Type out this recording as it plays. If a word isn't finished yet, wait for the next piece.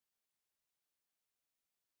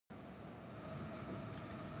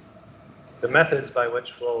The methods by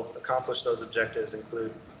which we'll accomplish those objectives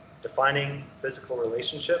include defining physical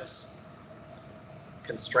relationships,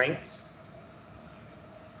 constraints,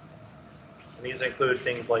 and these include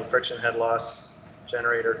things like friction head loss,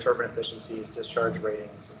 generator turbine efficiencies, discharge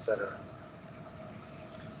ratings, etc.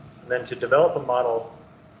 And then to develop a model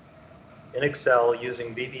in Excel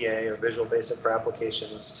using VBA, or Visual Basic for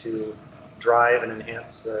Applications, to drive and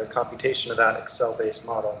enhance the computation of that Excel-based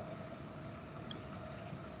model.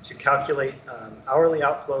 To calculate hourly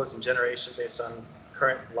outflows and generation based on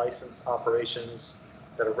current license operations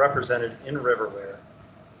that are represented in Riverware.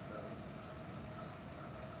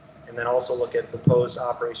 And then also look at proposed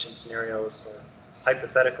operation scenarios or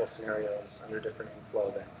hypothetical scenarios under different inflow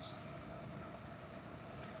events.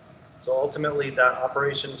 So ultimately, that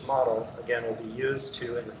operations model, again, will be used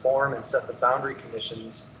to inform and set the boundary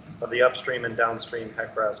conditions of the upstream and downstream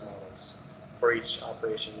HEC-RAS models for each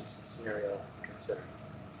operations scenario considered.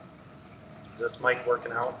 Is this mic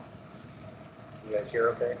working out? You guys hear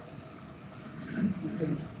okay?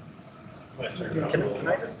 Can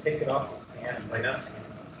I just take it off the stand and play that?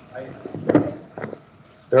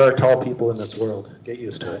 There are tall people in this world. Get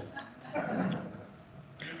used to it.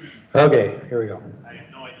 Okay, here we go. I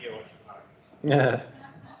have no idea what you're talking about. Yeah.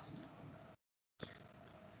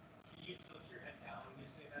 You tilt your head down when you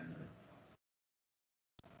say that?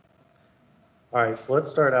 All right, so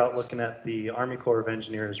let's start out looking at the Army Corps of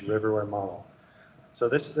Engineers Riverware model. So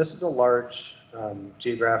this is a large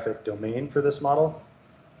geographic domain for this model,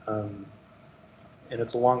 and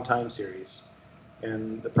it's a long time series.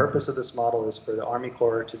 And the purpose of this model is for the Army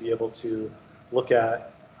Corps to be able to look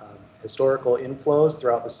at historical inflows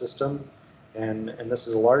throughout the system, and this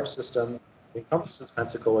is a large system. It encompasses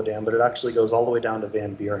Pensacola Dam, but it actually goes all the way down to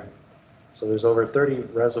Van Buren. So there's over 30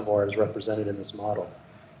 reservoirs represented in this model.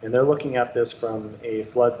 And they're looking at this from a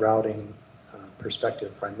flood routing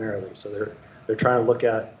perspective primarily. So they're trying to look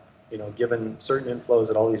at, given certain inflows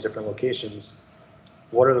at all these different locations,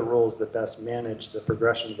 what are the rules that best manage the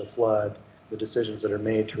progression of the flood, the decisions that are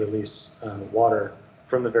made to release water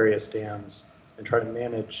from the various dams, and try to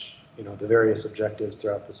manage, the various objectives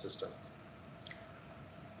throughout the system.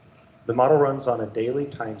 The model runs on a daily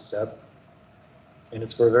time step, and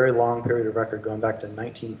it's for a very long period of record going back to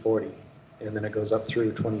 1940, and then it goes up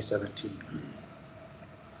through 2017.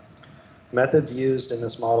 Methods used in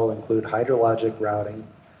this model include hydrologic routing.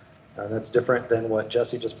 That's different than what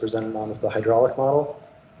Jesse just presented on with the hydraulic model,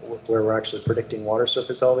 where we're actually predicting water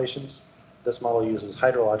surface elevations. This model uses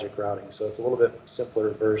hydrologic routing, so it's a little bit simpler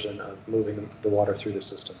version of moving the water through the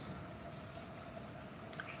system.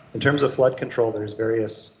 In terms of flood control, there's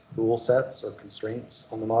various rule sets or constraints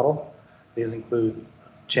on the model. These include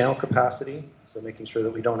channel capacity, so making sure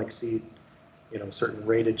that we don't exceed certain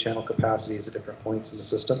rated channel capacities at different points in the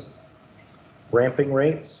system. Ramping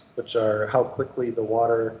rates, which are how quickly the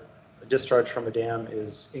water discharge from a dam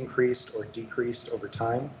is increased or decreased over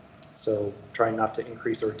time. So trying not to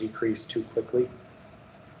increase or decrease too quickly.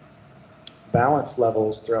 Balance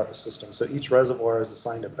levels throughout the system. So each reservoir is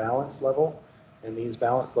assigned a balance level, and these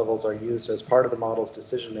balance levels are used as part of the model's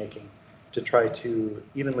decision making to try to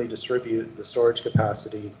evenly distribute the storage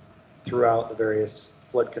capacity throughout the various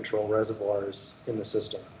flood control reservoirs in the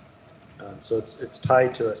system. So it's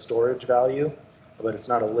tied to a storage value, but it's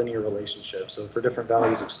not a linear relationship. So for different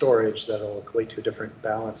values of storage, that'll equate to a different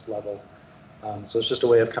balance level. So it's just a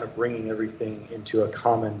way of kind of bringing everything into a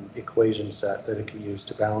common equation set that it can use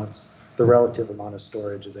to balance the relative amount of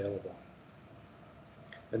storage available.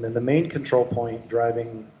 And then the main control point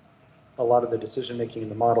driving a lot of the decision making in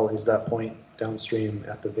the model is that point downstream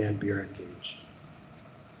at the Van Buren gauge.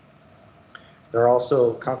 There are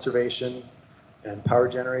also conservation and power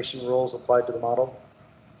generation rules applied to the model.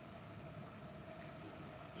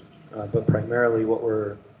 But primarily what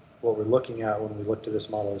we're looking at when we look to this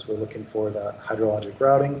model is we're looking for the hydrologic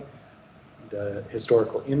routing, the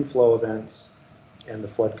historical inflow events, and the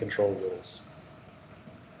flood control rules.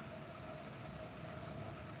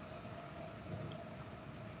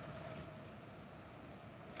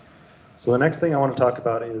 So the next thing I want to talk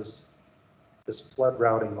about is this flood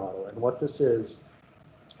routing model. And what this is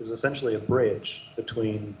essentially a bridge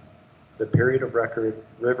between the period of record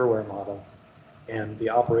Riverware model and the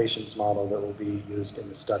operations model that will be used in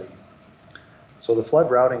the study. So the flood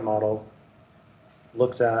routing model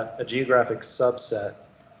looks at a geographic subset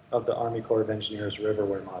of the Army Corps of Engineers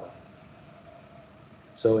Riverware model.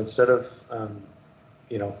 So instead of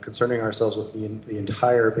concerning ourselves with the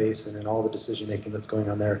entire basin and all the decision making that's going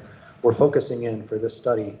on there, we're focusing in for this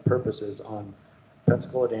study purposes on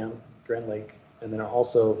Pensacola Dam, Grand Lake, and then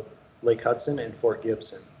also Lake Hudson and Fort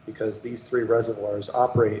Gibson, because these three reservoirs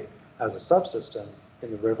operate as a subsystem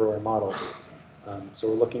in the riverware model. So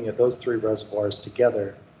we're looking at those three reservoirs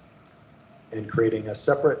together and creating a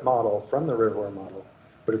separate model from the riverware model,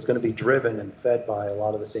 but it's going to be driven and fed by a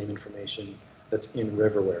lot of the same information that's in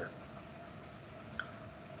riverware.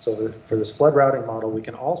 So for this flood routing model, we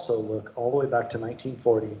can also look all the way back to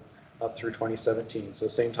 1940 up through 2017, so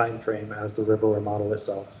same time frame as the riverware model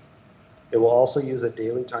itself. It will also use a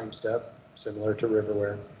daily time step, similar to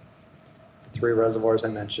riverware. The three reservoirs I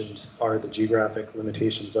mentioned are the geographic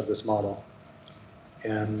limitations of this model.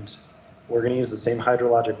 And we're going to use the same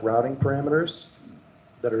hydrologic routing parameters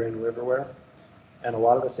that are in riverware, and a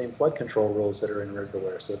lot of the same flood control rules that are in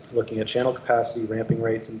riverware. So looking at channel capacity, ramping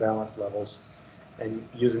rates, and balance levels, and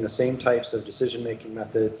using the same types of decision-making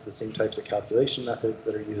methods, the same types of calculation methods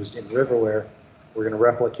that are used in riverware, we're going to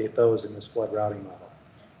replicate those in this flood routing model.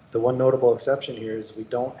 The one notable exception here is we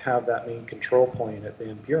don't have that main control point at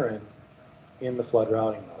Van Buren in the flood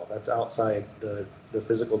routing model. That's outside the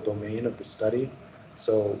physical domain of the study,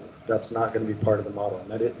 so that's not going to be part of the model.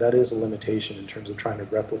 And that is a limitation in terms of trying to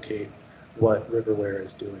replicate what riverware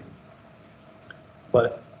is doing.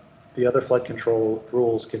 But the other flood control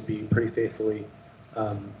rules can be pretty faithfully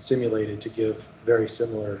simulated to give very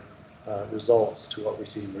similar results to what we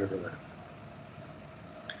see in riverware.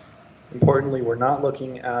 Importantly, we're not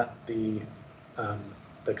looking at the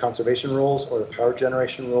conservation rules or the power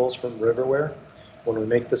generation rules from riverware. When we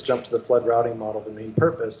make this jump to the flood routing model, the main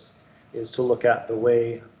purpose is to look at the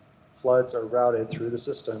way floods are routed through the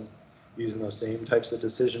system using those same types of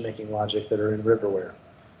decision-making logic that are in riverware.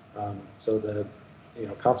 So the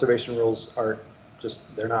conservation rules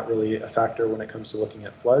they're not really a factor when it comes to looking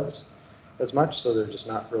at floods as much, so they're just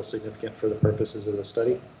not real significant for the purposes of the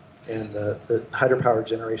study. And the hydropower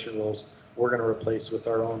generation rules we're going to replace with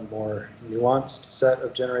our own more nuanced set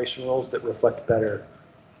of generation rules that reflect better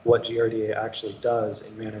what GRDA actually does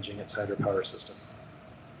in managing its hydropower system.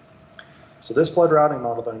 So this flood routing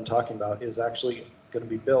model that I'm talking about is actually going to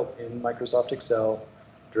be built in Microsoft Excel,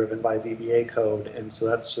 driven by VBA code, and so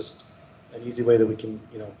that's just an easy way that we can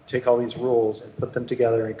take all these rules and put them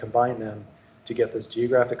together and combine them to get this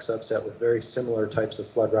geographic subset with very similar types of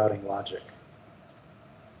flood routing logic.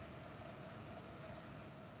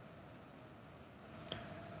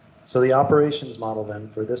 So the operations model then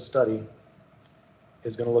for this study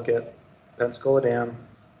is going to look at Pensacola Dam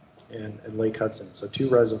and Lake Hudson, so two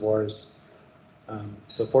reservoirs.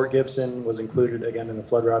 So Fort Gibson was included again in the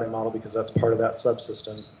flood routing model because that's part of that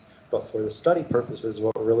subsystem. But for the study purposes,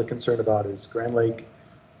 what we're really concerned about is Grand Lake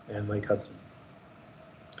and Lake Hudson.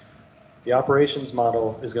 The operations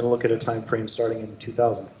model is going to look at a time frame starting in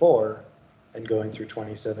 2004 and going through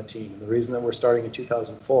 2017. And the reason that we're starting in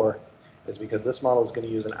 2004 is because this model is going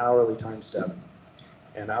to use an hourly time step.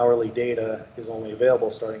 And hourly data is only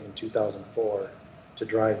available starting in 2004 to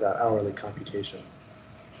drive that hourly computation.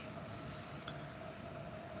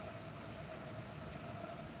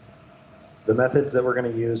 The methods that we're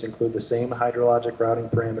going to use include the same hydrologic routing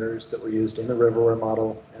parameters that were used in the riverware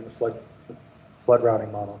model and the flood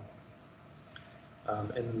routing model.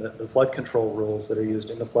 And the flood control rules that are used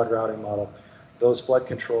in the flood routing model, those flood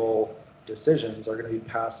control decisions are going to be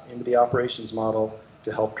passed into the operations model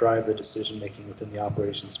to help drive the decision making within the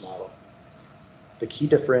operations model. The key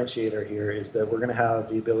differentiator here is that we're going to have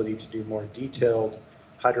the ability to do more detailed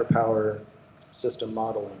hydropower system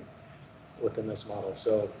modeling within this model.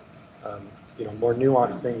 So more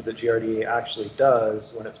nuanced things that GRDA actually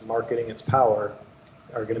does when it's marketing its power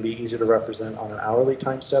are going to be easier to represent on an hourly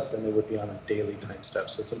time step than they would be on a daily time step.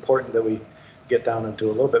 So it's important that we get down into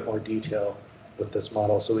a little bit more detail with this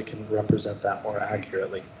model so we can represent that more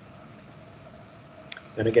accurately.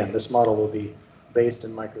 And again, this model will be based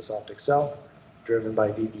in Microsoft Excel, driven by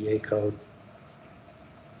VBA code.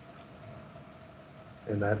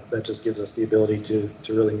 And that just gives us the ability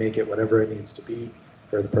to really make it whatever it needs to be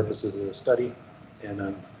for the purposes of the study.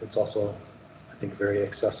 And it's also, I think, a very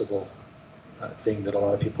accessible thing that a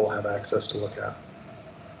lot of people have access to look at.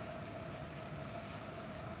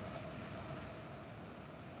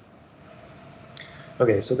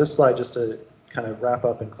 Okay, so this slide, just to kind of wrap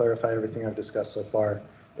up and clarify everything I've discussed so far,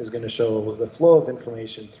 is going to show the flow of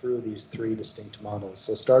information through these three distinct models.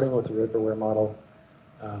 So starting with the riverware model,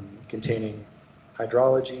 containing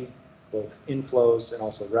hydrology, both inflows and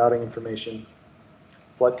also routing information,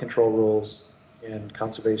 flood control rules, and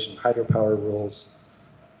conservation hydropower rules.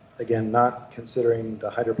 Again, not considering the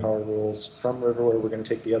hydropower rules from riverware, we're going to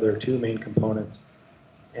take the other two main components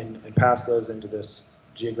and pass those into this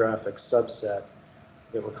geographic subset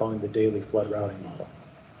that we're calling the daily flood routing model.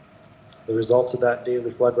 The results of that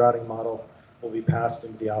daily flood routing model will be passed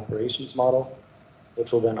into the operations model,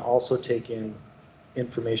 which will then also take in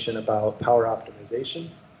information about power optimization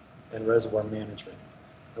and reservoir management.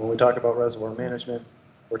 And when we talk about reservoir management,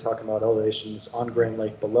 we're talking about elevations on Grand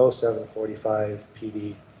Lake below 745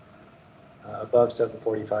 PD. Above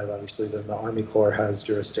 745, obviously, then the Army Corps has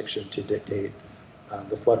jurisdiction to dictate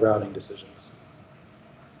the flood routing decisions.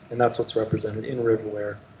 And that's what's represented in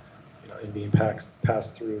Riverware, and being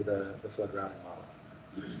passed through the flood routing model.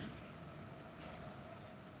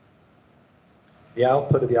 The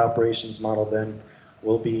output of the operations model then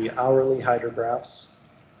will be hourly hydrographs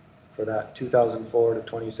for that 2004 to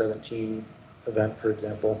 2017 event, for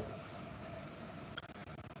example,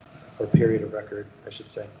 or period of record, I should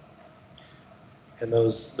say. And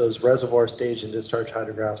those reservoir stage and discharge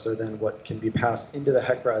hydrographs are then what can be passed into the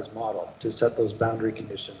HECRAS model to set those boundary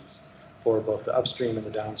conditions for both the upstream and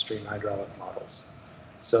the downstream hydraulic models.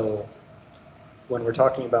 So when we're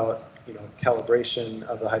talking about calibration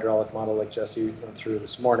of the hydraulic model like Jesse went through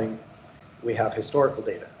this morning, we have historical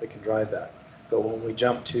data that can drive that. But when we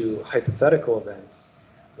jump to hypothetical events,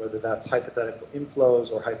 whether that's hypothetical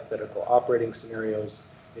inflows or hypothetical operating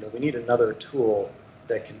scenarios, we need another tool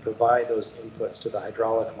that can provide those inputs to the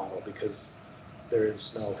hydraulic model, because there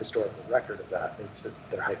is no historical record of that.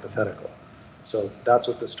 They're hypothetical. So that's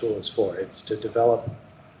what this tool is for. It's to develop,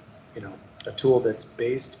 a tool that's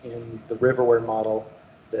based in the Riverware model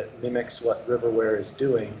that mimics what Riverware is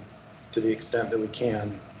doing to the extent that we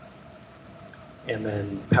can, and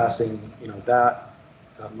then passing, that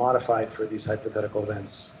modified for these hypothetical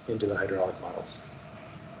events into the hydraulic models.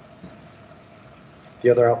 The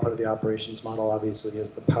other output of the operations model, obviously, is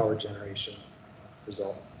the power generation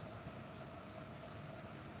result.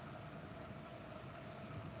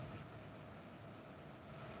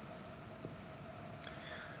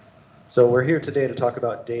 So we're here today to talk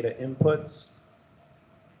about data inputs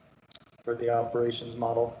for the operations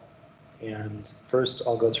model. And first,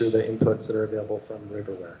 I'll go through the inputs that are available from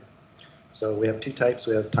Riverware. So we have two types.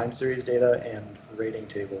 We have time series data and rating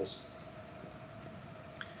tables.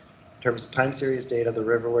 In terms of time series data, the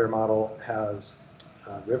Riverware model has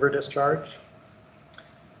river discharge,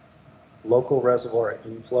 local reservoir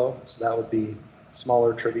inflow, so that would be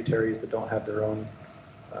smaller tributaries that don't have their own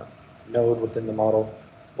node within the model,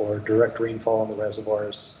 or direct rainfall in the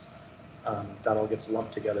reservoirs. That all gets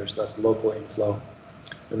lumped together, so that's local inflow.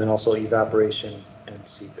 And then also evaporation and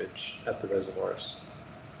seepage at the reservoirs.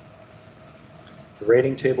 The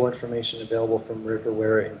rating table information available from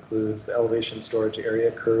Riverware includes the elevation storage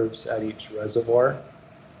area curves at each reservoir.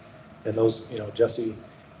 And those, Jesse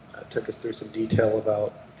took us through some detail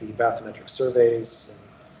about the bathymetric surveys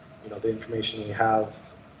and, the information we have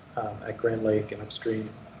at Grand Lake and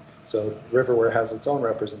upstream. So Riverware has its own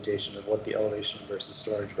representation of what the elevation versus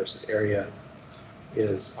storage versus area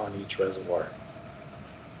is on each reservoir.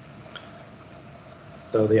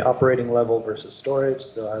 So the operating level versus storage.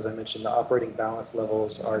 So as I mentioned, the operating balance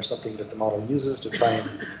levels are something that the model uses to try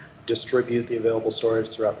and distribute the available storage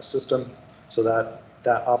throughout the system. So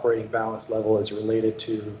that operating balance level is related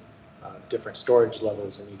to different storage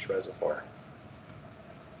levels in each reservoir.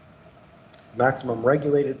 Maximum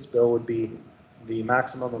regulated spill would be the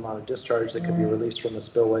maximum amount of discharge that can be released from the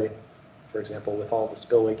spillway, for example, with all the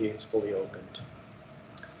spillway gates fully opened.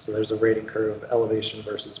 So there's a rating curve, elevation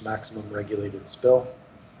versus maximum regulated spill.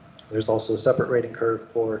 There's also a separate rating curve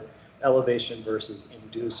for elevation versus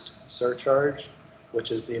induced surcharge,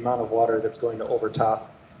 which is the amount of water that's going to overtop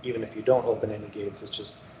even if you don't open any gates. It's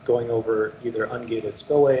just going over either ungated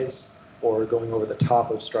spillways or going over the top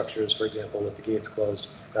of structures, for example, with the gates closed.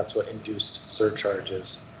 That's what induced surcharge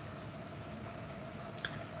is.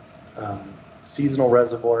 Seasonal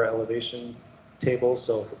reservoir elevation table.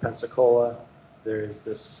 So for Pensacola, there is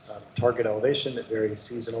this target elevation that varies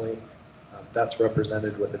seasonally. That's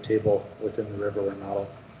represented with a table within the Riverware model.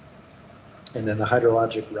 And then the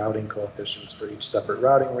hydrologic routing coefficients for each separate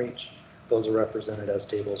routing reach, those are represented as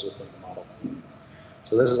tables within the model.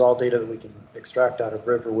 So this is all data that we can extract out of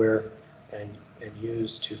Riverware and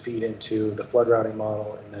use to feed into the flood routing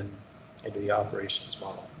model and then into the operations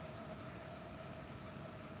model.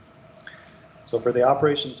 So for the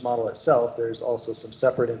operations model itself, there's also some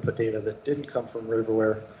separate input data that didn't come from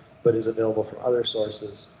Riverware, but is available from other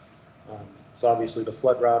sources. So obviously the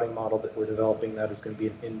flood routing model that we're developing, that is going to be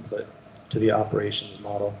an input to the operations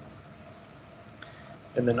model.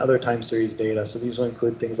 And then other time series data. So these will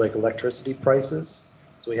include things like electricity prices.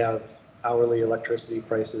 So we have hourly electricity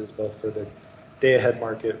prices, both for the day-ahead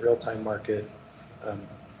market, real-time market. And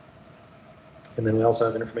then we also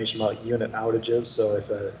have information about unit outages. So if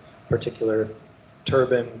a particular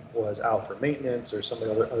turbine was out for maintenance or some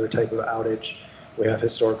other type of outage, we have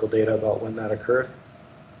historical data about when that occurred.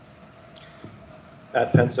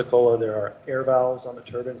 At Pensacola, there are air valves on the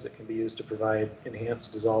turbines that can be used to provide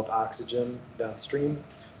enhanced dissolved oxygen downstream.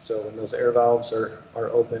 So when those air valves are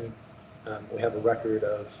open, we have a record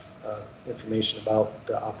of information about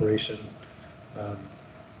the operation.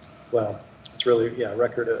 Well, it's really, yeah, a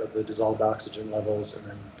record of the dissolved oxygen levels and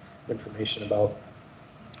then information about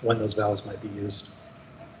when those valves might be used.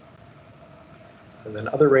 And then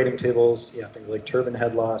other rating tables, yeah, things like turbine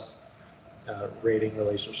head loss, rating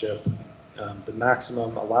relationship, the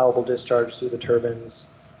maximum allowable discharge through the turbines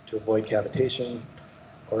to avoid cavitation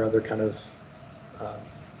or other kind of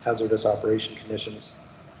hazardous operation conditions,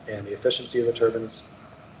 and the efficiency of the turbines.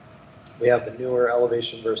 We have the newer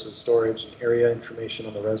elevation versus storage and area information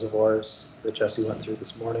on the reservoirs that Jesse went through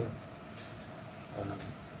this morning.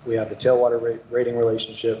 We have the tailwater rating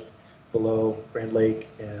relationship below Grand Lake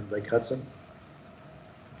and Lake Hudson.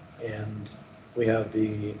 And we have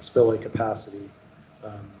the spillway capacity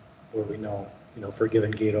where we know, for a given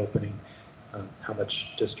gate opening, how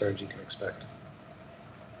much discharge you can expect.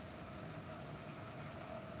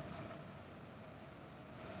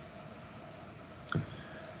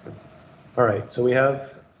 All right, so we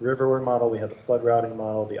have riverware model, we have the flood routing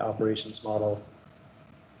model, the operations model.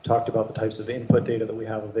 Talked about the types of input data that we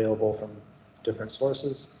have available from different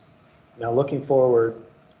sources. Now looking forward,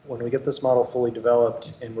 when we get this model fully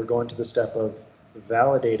developed and we're going to the step of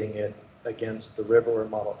validating it against the riverware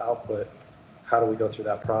model output, how do we go through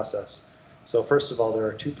that process? So first of all, there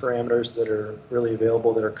are two parameters that are really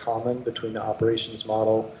available that are common between the operations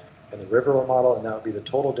model and the riverware model, and that would be the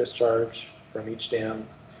total discharge from each dam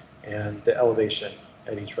and the elevation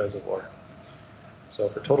at each reservoir. So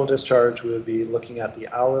for total discharge, we would be looking at the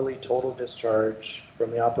hourly total discharge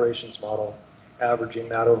from the operations model, averaging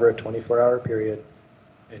that over a 24-hour period,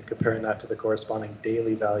 and comparing that to the corresponding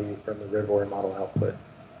daily value from the riverware model output.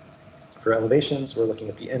 For elevations, we're looking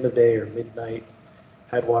at the end of day or midnight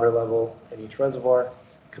headwater level in each reservoir,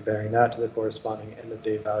 comparing that to the corresponding end of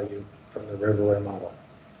day value from the riverware model.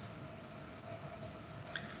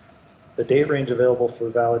 The date range available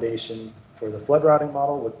for validation for the flood routing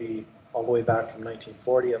model would be all the way back from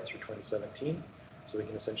 1940 up through 2017. So we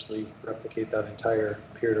can essentially replicate that entire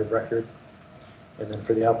period of record. And then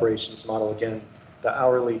for the operations model, again, the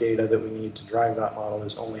hourly data that we need to drive that model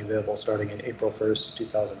is only available starting in April 1st,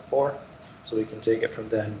 2004. So we can take it from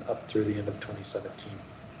then up through the end of 2017.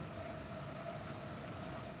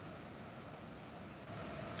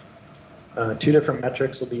 Two different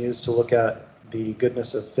metrics will be used to look at the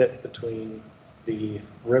goodness of fit between the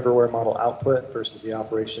riverware model output versus the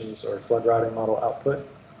operations or flood routing model output.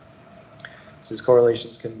 So these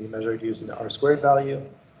correlations can be measured using the R-squared value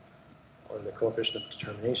or the coefficient of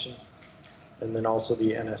determination, and then also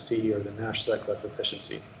the NSE or the Nash-Sutcliffe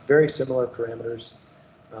efficiency. Very similar parameters,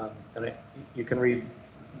 and you can read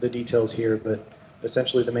the details here, but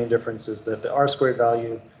essentially the main difference is that the R-squared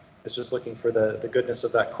value is just looking for the goodness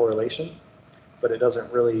of that correlation, but it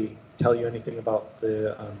doesn't really tell you anything about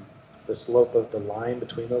the slope of the line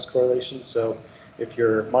between those correlations. So if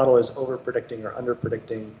your model is over-predicting or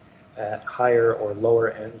under-predicting at higher or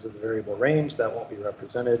lower ends of the variable range, that won't be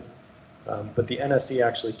represented. But the NSE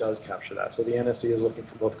actually does capture that. So the NSE is looking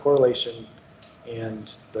for both correlation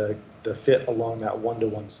and the fit along that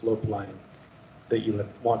one-to-one slope line that you would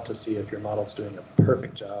want to see if your model's doing a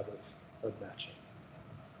perfect job of matching.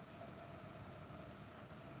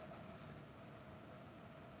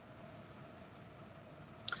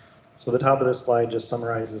 So the top of this slide just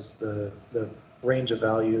summarizes the range of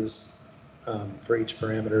values for each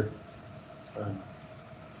parameter,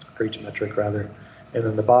 for each metric rather. And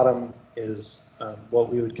then the bottom is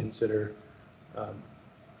what we would consider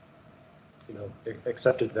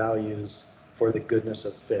accepted values for the goodness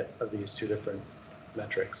of fit of these two different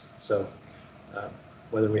metrics. So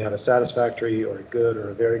whether we have a satisfactory or a good or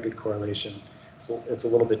a very good correlation, it's a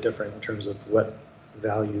little bit different in terms of what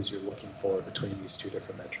values you're looking for between these two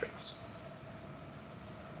different metrics.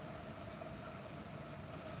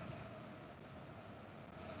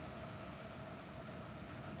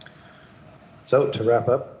 So to wrap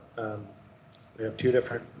up, we have two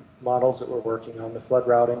different models that we're working on. The flood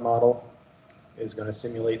routing model is going to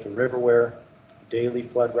simulate the riverware daily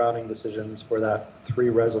flood routing decisions for that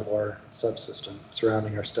 3-reservoir subsystem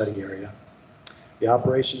surrounding our study area. The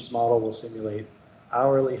operations model will simulate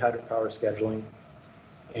hourly hydropower scheduling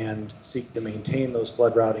and seek to maintain those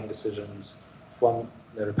flood routing decisions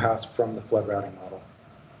that are passed from the flood routing model.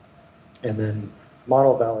 And then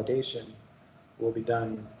model validation will be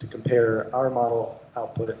done to compare our model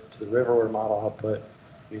output to the riverware model output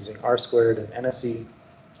using R-squared and NSE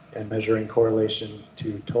and measuring correlation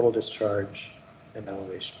to total discharge and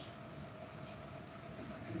elevation.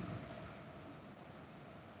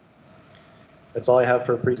 That's all I have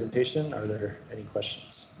for a presentation. Are there any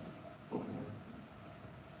questions?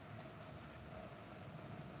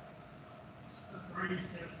 Bernie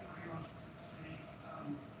said, I want to see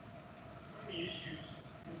some of the issues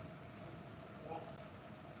with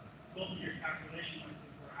both of your calculation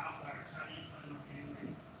methods were outliers. How do you plan on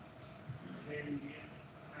handling the data you get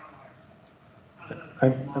an outlier? How does that affect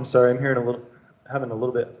the I'm model? sorry, I'm having a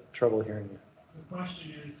little bit trouble hearing you. The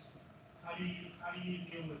question is, how do you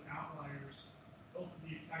deal with outliers? Both of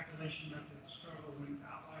these calculation methods struggle when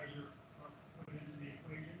outliers are put into the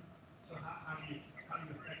equation. So how do you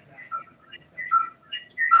affect that?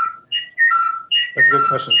 That's a good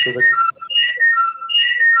question. So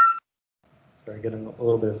sorry, getting a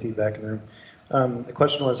little bit of feedback in the room. The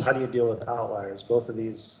question was, how do you deal with outliers? Both of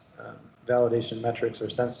these validation metrics are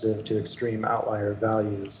sensitive to extreme outlier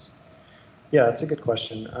values. Yeah, that's a good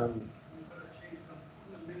question. Sorry,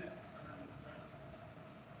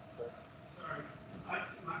 my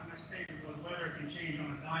statement was weather can change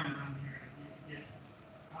on a dime around here. You get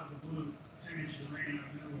out of the blue 10 inches of rain out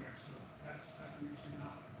of nowhere, so that's an extreme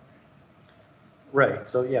outlier, Right,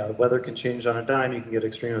 so yeah, the weather can change on a dime. You can get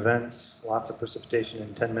extreme events, lots of precipitation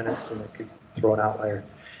in 10 minutes, and it could throw an outlier.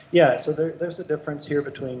 Yeah, so there's a difference here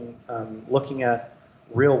between looking at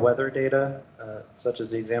real weather data, such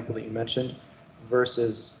as the example that you mentioned,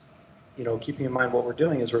 versus, keeping in mind what we're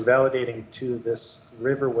doing is we're validating to this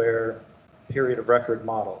riverware period of record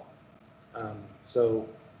model. So,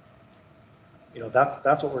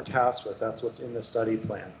 that's what we're tasked with. That's what's in the study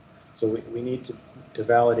plan. So we need to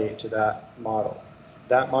validate to that model.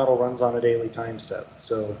 That model runs on a daily time step.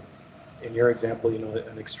 So in your example,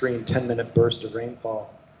 an extreme 10-minute burst of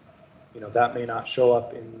rainfall, that may not show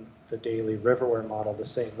up in the daily riverware model the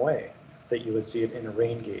same way that you would see it in a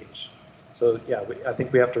rain gauge. So yeah, I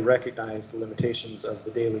think we have to recognize the limitations of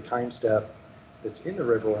the daily time step that's in the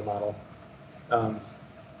riverware model.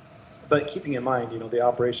 But keeping in mind, the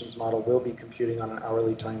operations model will be computing on an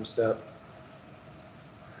hourly time step.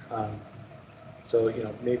 So,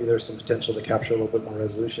 maybe there's some potential to capture a little bit more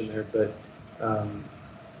resolution there, but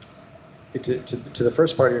to the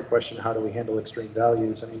first part of your question, how do we handle extreme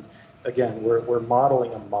values? I mean, again, we're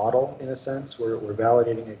modeling a model in a sense. We're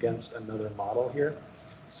validating against another model here.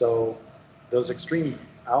 So those extreme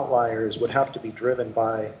outliers would have to be driven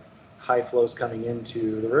by high flows coming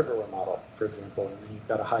into the riverware model, for example, and you've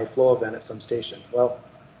got a high flow event at some station. Well,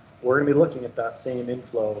 we're going to be looking at that same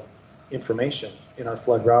inflow information in our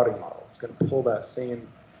flood routing model. It's going to pull that same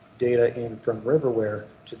data in from riverware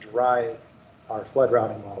to drive our flood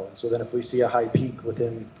routing model. And so then if we see a high peak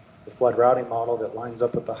within the flood routing model that lines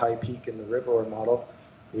up with the high peak in the riverware model,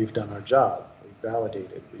 we've done our job. We've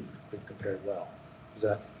validated. We've compared well. Is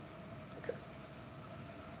that okay?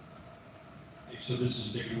 Hey, so this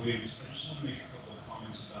is David Williams. I just want to make a couple of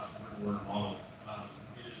comments about the riverware model.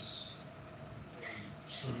 It is a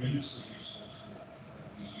tremendously useful tool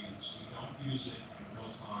that we use. We don't use it in a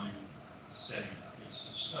real-time setting. It's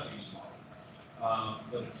a studies model.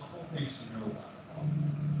 But a couple of things to know about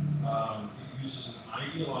it. It uses an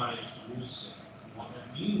idealized rule set. And what that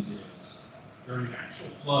means is, during an actual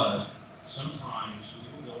flood, sometimes we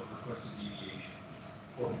will go and request a deviation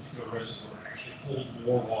for a particular reservoir to actually hold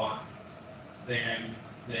more water than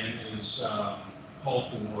is called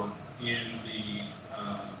for in the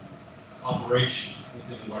operation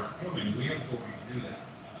within the water procurement. We have authority to do that.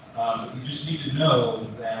 But we just need to know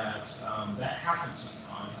that that happens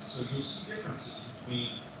sometimes. So you'll see differences between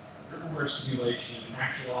riverware simulation and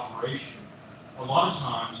actual operation. A lot of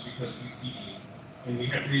times because we deviate, and we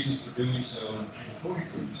have reasons for doing so and authority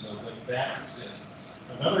to do so, but that exists.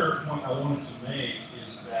 Another point I wanted to make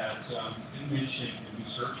is that you did mention the new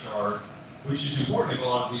surcharge, which is important in a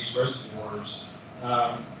lot of these reservoirs.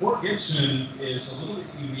 Fort Gibson is a little bit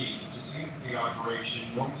unique. It's a community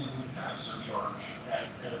operation. Normally we would have surcharge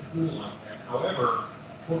at a pool like that. However,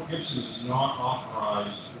 Fort Gibson is not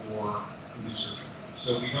authorized for a new surcharge.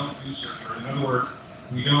 So we don't do surcharge. In other words,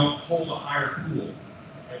 we don't hold a higher pool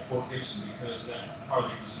at Fort Gibson because that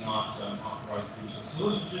project is not authorized to do so. So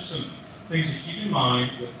those are just some things to keep in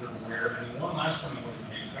mind with riverware. And then one last point I wanted to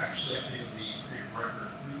make, we've actually updated the period of record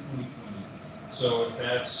through 2020. So if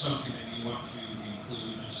that's something that you want to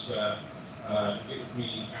include, just get with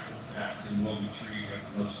me after the fact, and we'll be sure you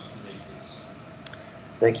have the most up-to-date case.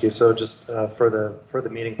 Thank you. So just for the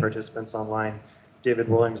meeting participants online, David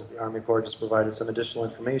Williams of the Army Corps just provided some additional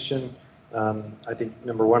information. I think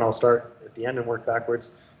number one, I'll start at the end and work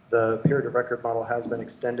backwards. The period of record model has been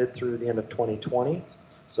extended through the end of 2020.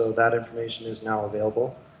 So that information is now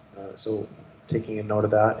available. So taking a note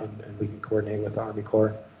of that, and we can coordinate with the Army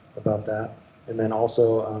Corps about that. And then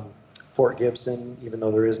also Fort Gibson, even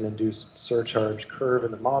though there is an induced surcharge curve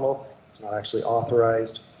in the model, it's not actually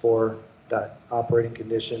authorized for that operating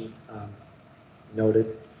condition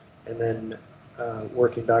noted. And then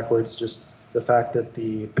working backwards, just the fact that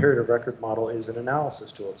the period of record model is an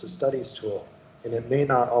analysis tool, it's a studies tool, and it may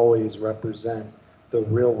not always represent the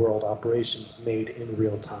real world operations made in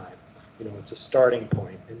real time. You know, it's a starting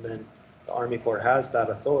point, and then the Army Corps has that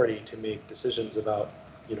authority to make decisions about,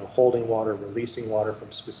 you know, holding water, releasing water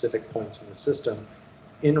from specific points in the system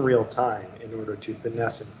in real time in order to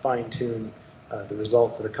finesse and fine tune the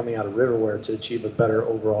results that are coming out of Riverware to achieve a better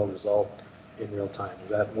overall result in real time. Is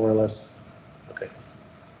that more or less? Okay.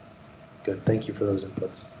 Good. Thank you for those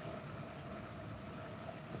inputs.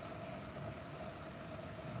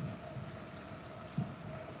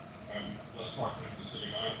 Les Mark, the city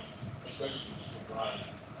line. My question is for Brian.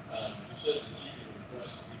 You said that you can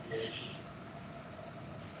request deviation.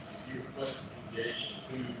 If you request deviation,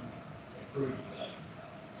 who approves that?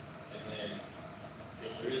 And then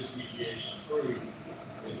if there is deviation approved,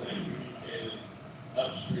 then you can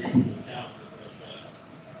upstream the counter that.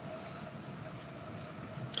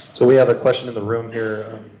 So we have a question in the room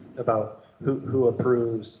here about who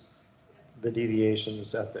approves the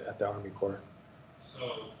deviations at the Army Corps.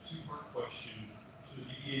 So, two-part question. So the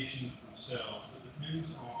deviations themselves, it depends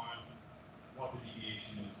on what the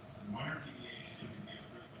deviation is. If it's a minor deviation, it can be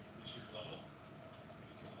approved at the district level.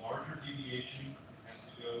 If it's a larger deviation, it has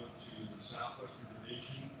to go to the Southwestern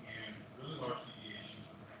Division, and really large deviations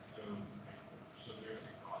would have to go to the headquarters. So there's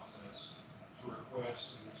a process to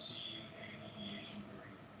request and receive a deviation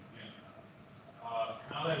during an event.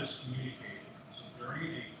 How that is communicated. So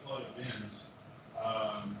during a flood event,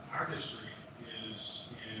 our district is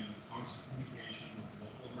in constant communication with the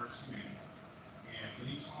local emergency management. And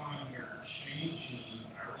anytime you're changing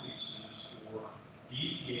our releases or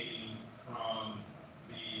deviating from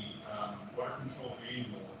the water control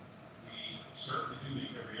manual, we certainly do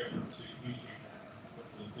make every effort to communicate that with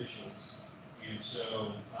local officials. And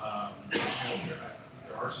so,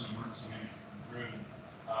 there are some emergency management in the room.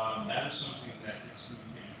 That is something that gets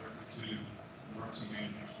communicated directly to emergency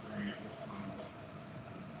managers during a full-time event.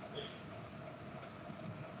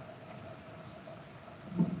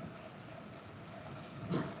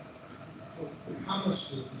 How much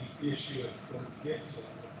does the issue of Fort Gibson,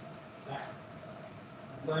 that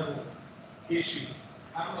level issue,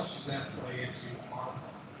 how much does that play into our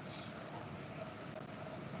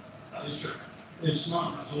district? It's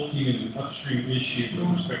not resulting in an upstream issue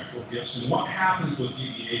with respect to Fort Gibson. What happens with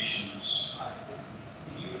deviations?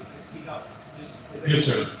 Can you speak up? Yes,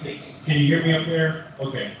 sir. Can you hear me up there?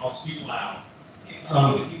 Okay, I'll speak loud.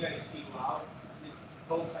 If you guys speak loud,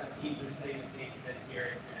 folks on teams are saying that they can hear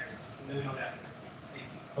it in their system. They know that.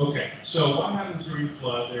 Okay, so what happens during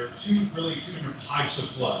flood? There are two different types of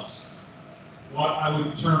floods. What I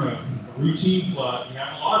would term a routine flood, you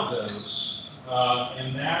have a lot of those,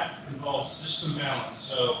 and that involves system balance.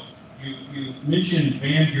 So you mentioned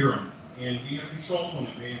Van Buren, and we have a control point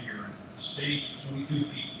at Van Buren. The stage 22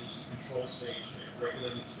 feet is the control stage, the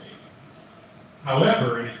regulated stage.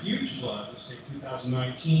 However, in a huge flood, let's take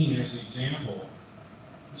 2019 as an example,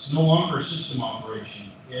 it's no longer a system operation.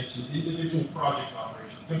 It's an individual project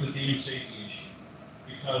operation. It becomes a dam safety issue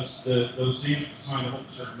because those dams designed to hold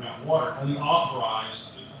a certain amount of water only authorized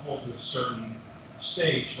to hold to a certain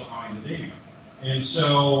stage behind the dam. And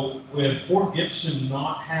so with Fort Gibson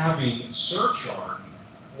not having a surcharge,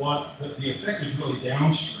 what the effect is really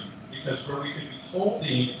downstream, because where we could be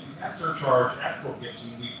holding that surcharge at Fort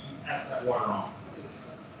Gibson, we pass that water on.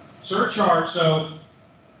 Surcharge, so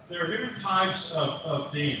there are different types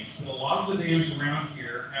of dams, but a lot of the dams around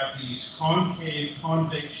here have these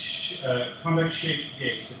convex shaped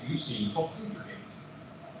gates that you've seen called tinker gates.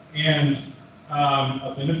 And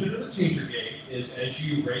a benefit of the tinker gate is as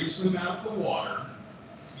you raise them out of the water,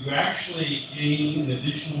 you actually gain an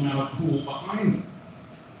additional amount of pool behind them.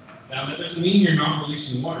 Now that doesn't mean you're not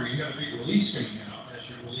releasing water. You have a big release coming out as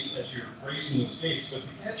you're raising those gates, but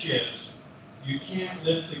the catch is you can't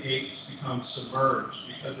let the gates become submerged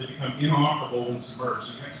because they become inoperable when submerged.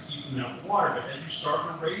 So you have to keep them out of the water, but as you start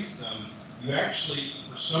to raise them, you actually,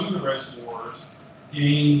 for some of the reservoirs,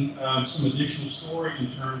 gain some additional storage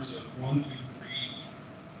in terms of 1 to 3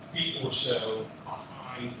 feet or so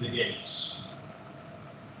behind the gates.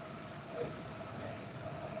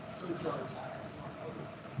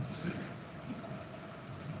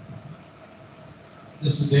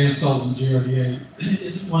 This is Dan Sullivan, GRDA.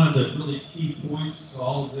 Isn't one of the really key points to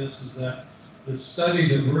all of this is that the study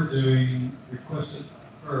that we're doing, requested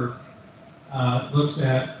for, looks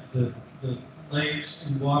at the lakes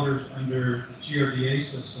and waters under the GRDA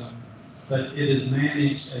system but it is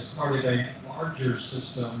managed as part of a larger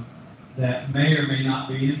system that may or may not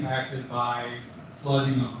be impacted by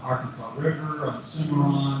flooding on the Arkansas River, on the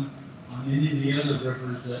Cimarron, on any of the other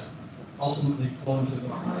rivers that ultimately flow into the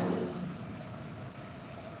Arkansas.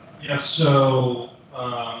 Yes, so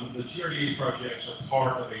the GRDA projects are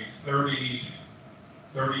part of a 30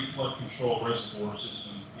 flood control reservoir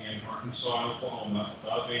system in Arkansas and Oklahoma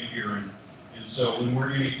above Van Buren. And so when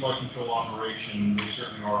we're in a flood control operation, they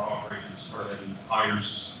certainly are operating as part of that entire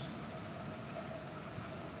system.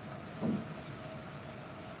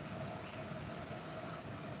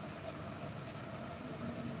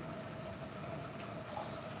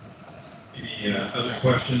 Any other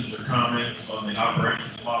questions or comments on the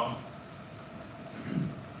operations model?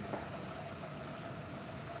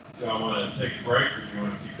 Do y'all want to take a break or do you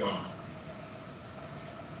want to keep going?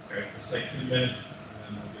 Okay, let's take 2 minutes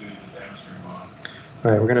and then we'll do the downstream model.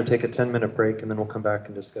 All right, we're going to take a 10-minute break and then we'll come back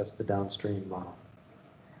and discuss the downstream model.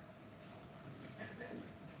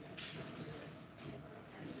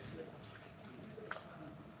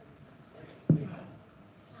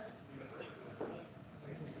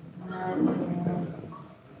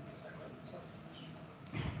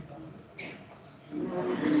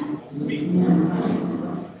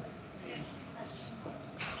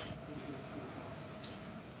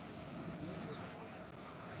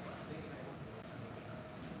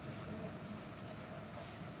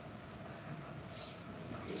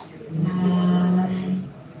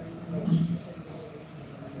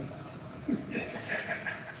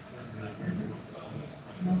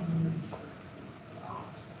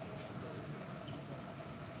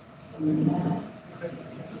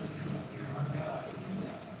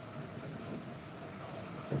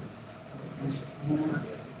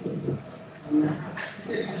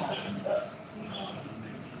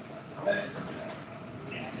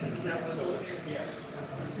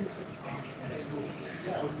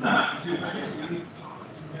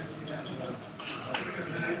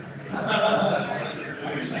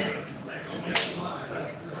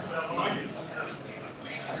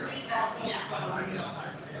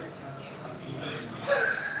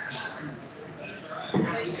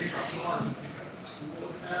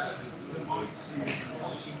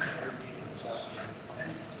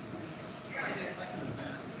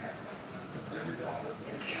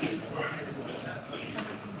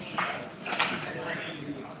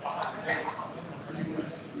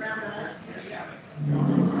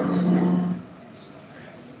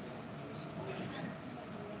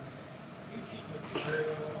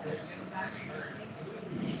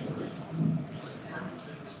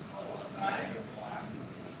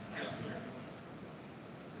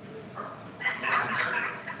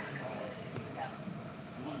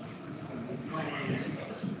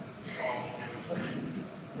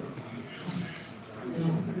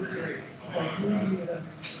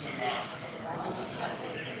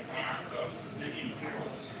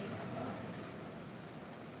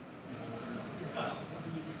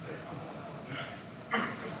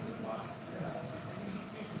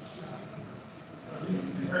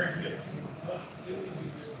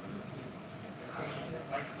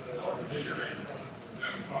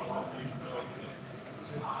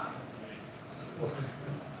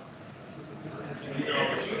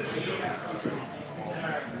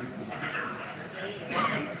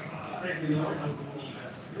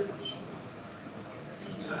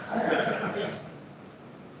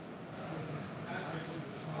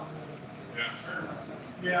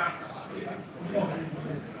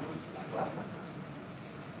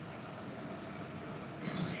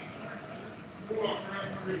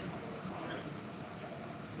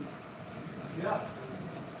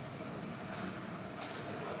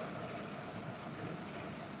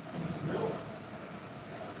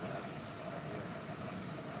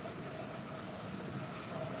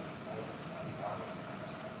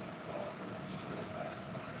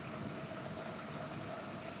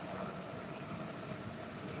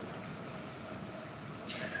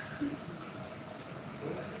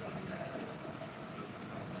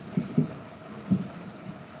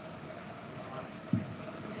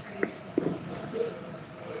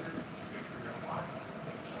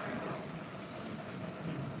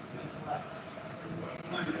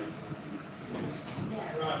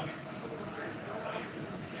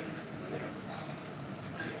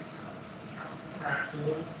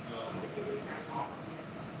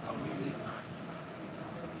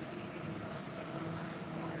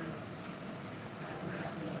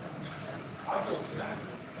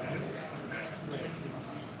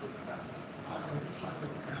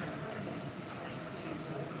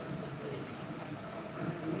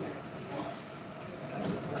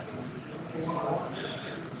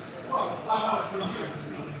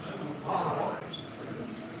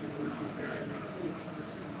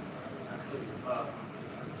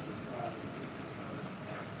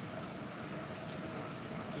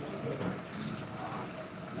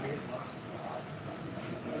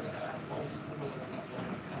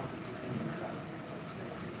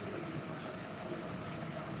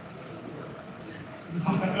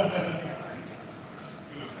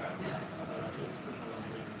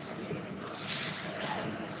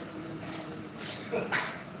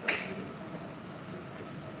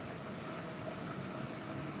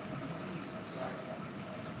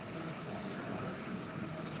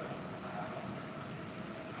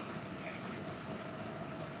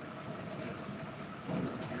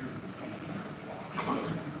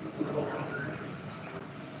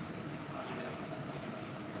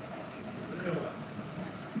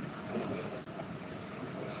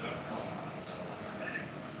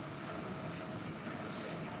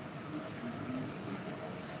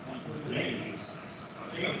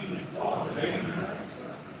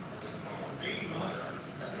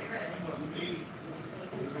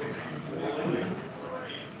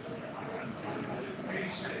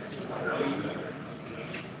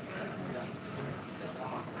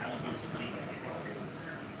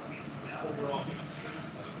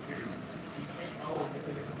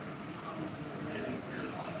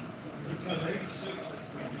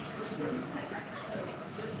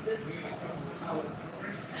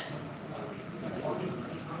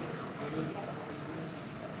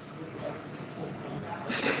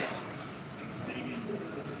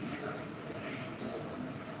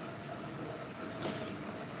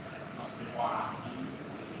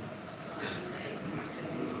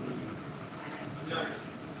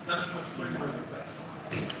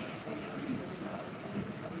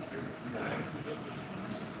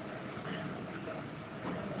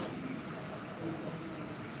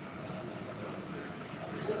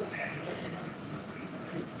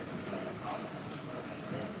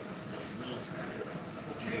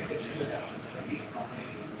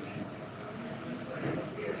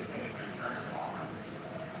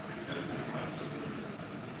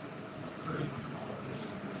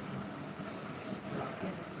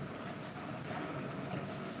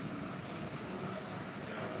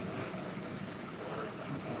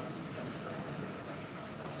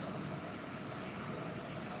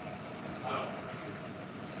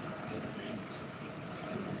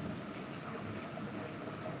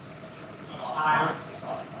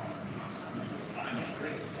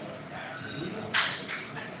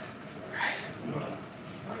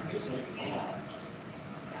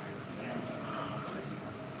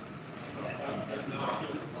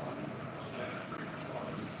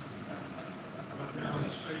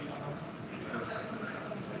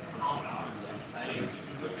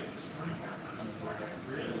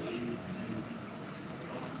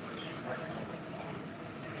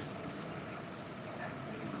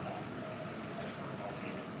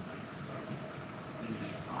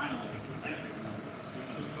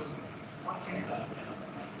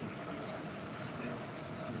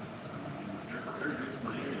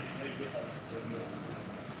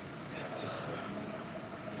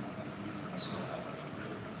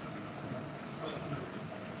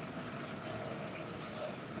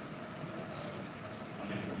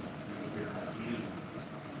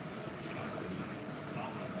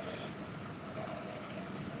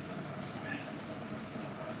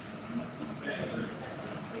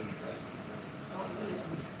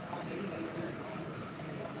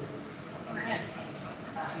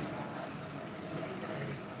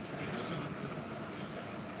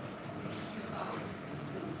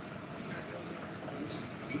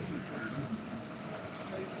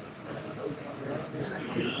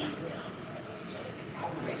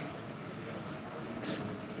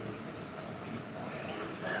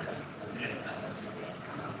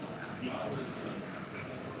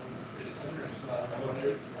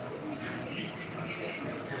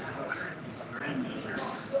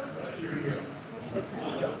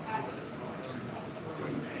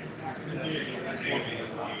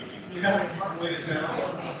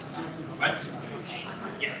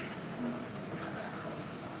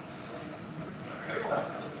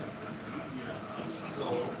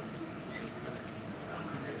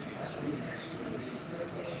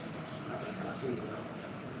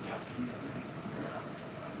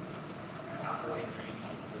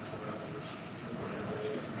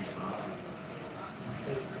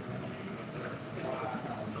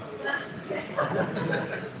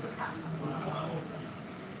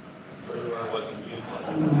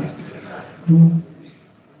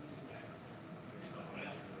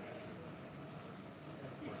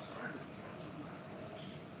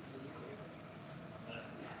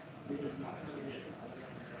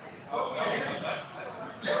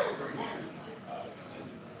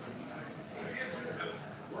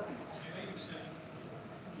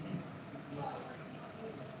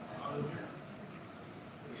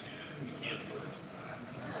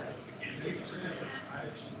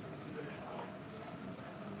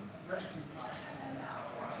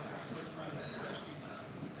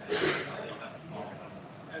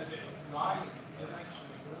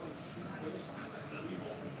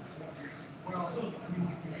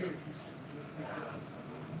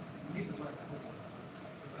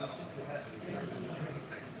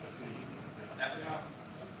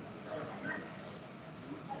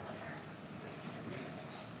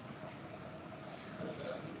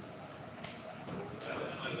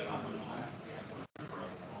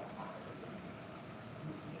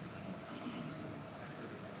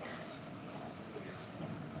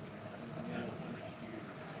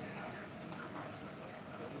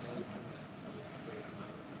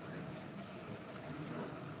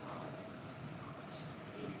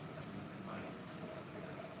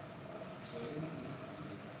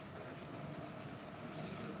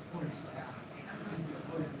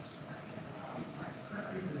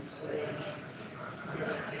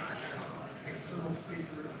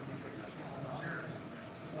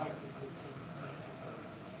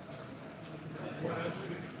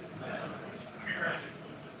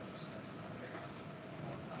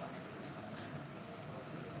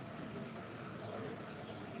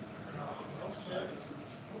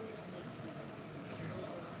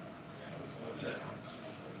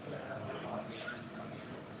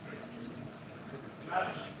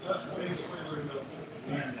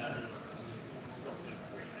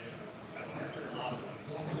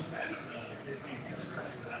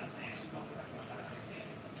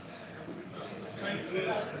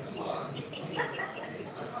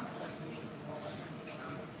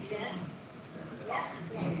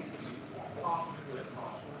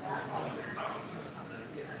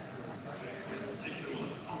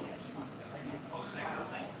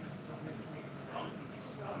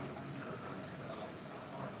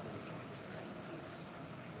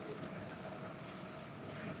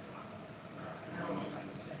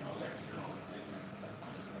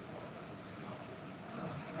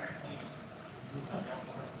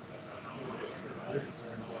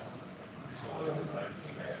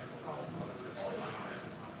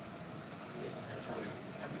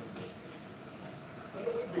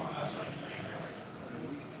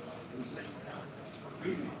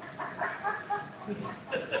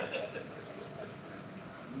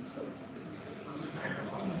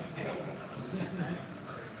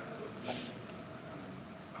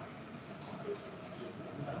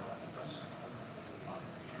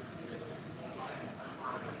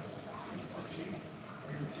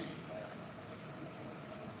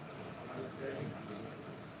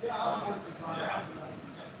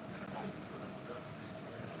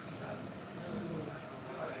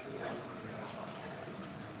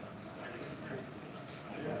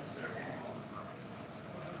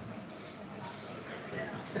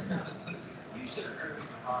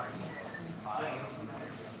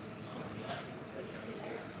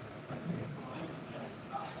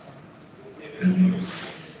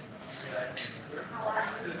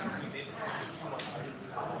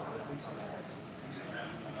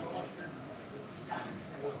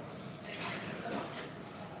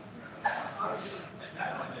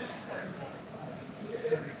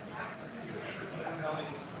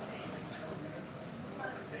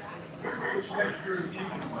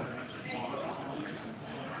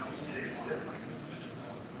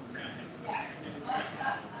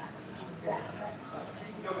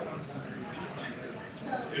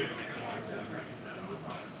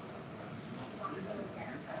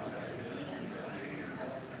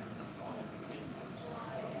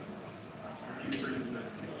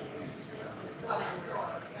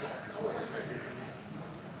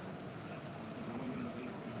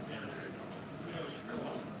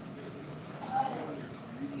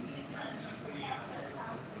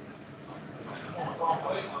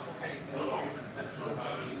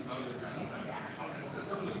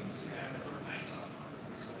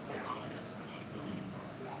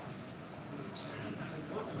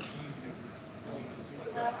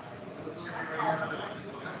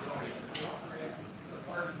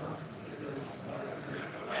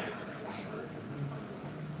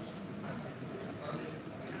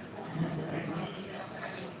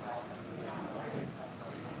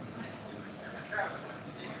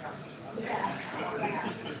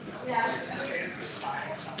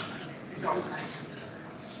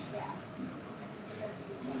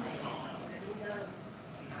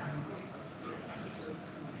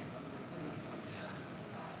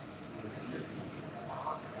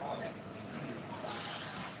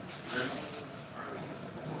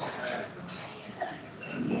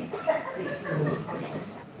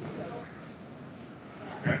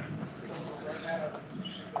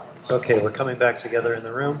 Okay, we're coming back together in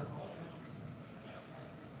the room.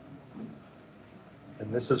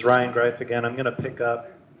 And this is Ryan Greif again. I'm going to pick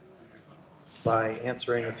up by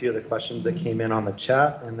answering a few of the questions that came in on the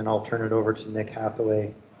chat, and then I'll turn it over to Nick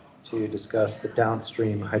Hathaway to discuss the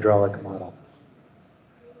downstream hydraulic model.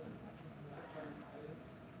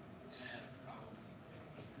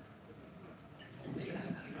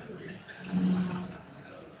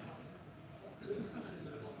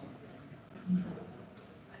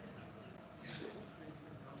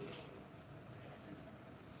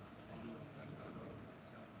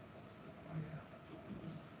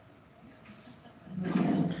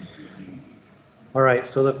 All right,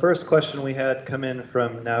 so the first question we had come in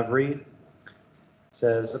from Navreet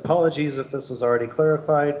says, apologies if this was already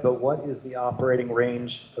clarified, but what is the operating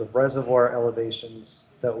range of reservoir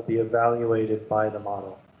elevations that will be evaluated by the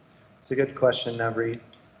model? It's a good question, Navreet.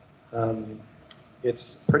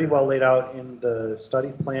 It's pretty well laid out in the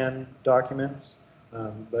study plan documents,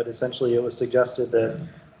 but essentially it was suggested that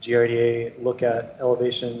GRDA look at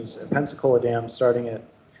elevations at Pensacola Dam starting at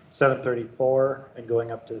 734 and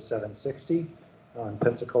going up to 760 on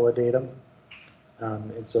Pensacola datum.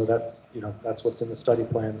 And so that's, that's what's in the study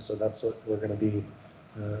plan, so that's what we're going to be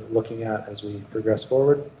looking at as we progress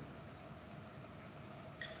forward.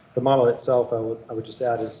 The model itself, I would just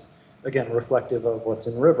add, is, again, reflective of what's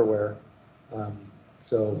in Riverware.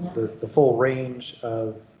 So the full range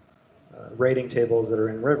of rating tables that are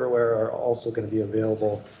in Riverware are also going to be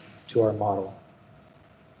available to our model.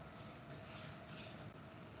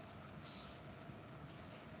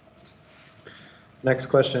 Next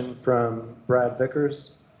question from Brad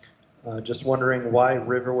Vickers. Just wondering why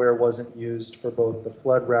Riverware wasn't used for both the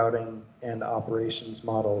flood routing and operations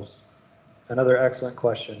models. Another excellent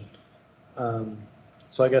question.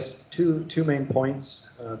 So I guess two main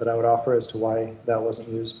points that I would offer as to why that wasn't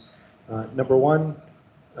used. Number one,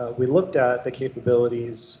 we looked at the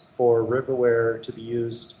capabilities for Riverware to be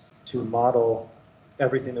used to model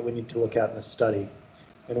everything that we need to look at in the study.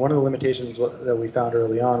 And one of the limitations that we found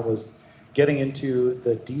early on was getting into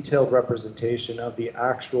the detailed representation of the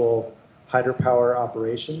actual hydropower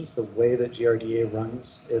operations, the way that GRDA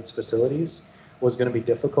runs its facilities, was going to be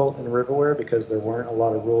difficult in Riverware because there weren't a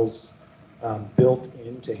lot of rules built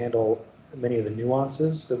in to handle many of the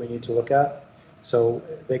nuances that we need to look at. So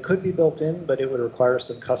they could be built in, but it would require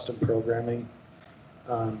some custom programming.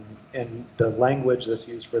 And the language that's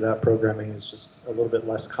used for that programming is just a little bit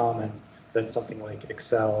less common than something like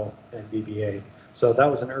Excel and VBA. So that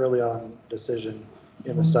was an early on decision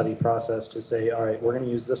in the study process to say, all right, we're going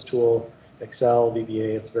to use this tool, Excel, VBA,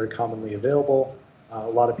 it's very commonly available. A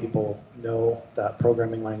lot of people know that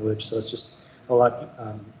programming language, so it's just a lot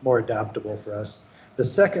more adaptable for us. The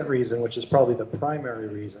second reason, which is probably the primary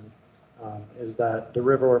reason, is that the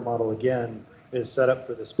Riverware model, again, is set up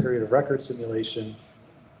for this period of record simulation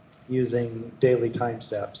using daily time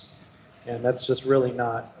steps. And that's just really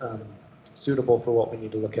not suitable for what we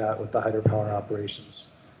need to look at with the hydropower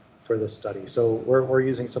operations for this study. So we're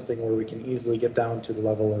using something where we can easily get down to the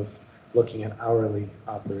level of looking at hourly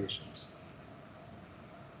operations.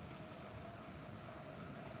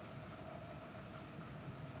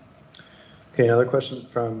 Okay, another question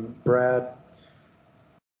from Brad.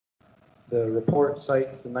 The report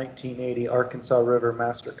cites the 1980 Arkansas River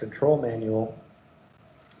Master Control Manual,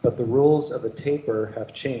 but the rules of a taper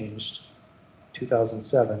have changed,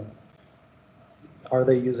 2007. Are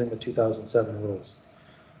they using the 2007 rules?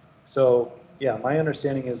 So yeah, my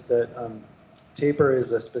understanding is that taper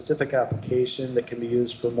is a specific application that can be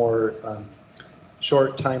used for more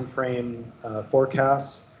short time frame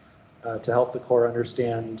forecasts to help the Corps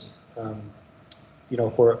understand,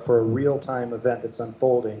 for a real-time event that's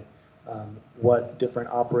unfolding, what different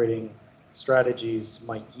operating strategies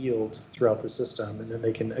might yield throughout the system, and then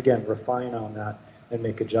they can, again, refine on that and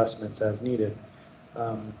make adjustments as needed.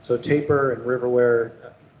 So taper and Riverware,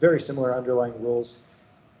 very similar underlying rules.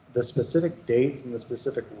 The specific dates and the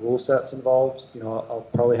specific rule sets involved, I'll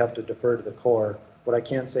probably have to defer to the Corps. What I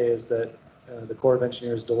can say is that the Corps of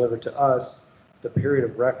Engineers delivered to us the period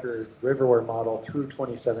of record Riverware model through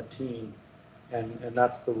 2017, and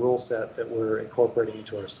that's the rule set that we're incorporating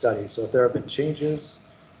into our study. So if there have been changes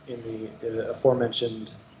in the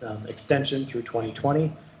aforementioned extension through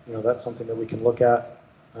 2020, that's something that we can look at.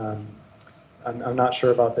 I'm not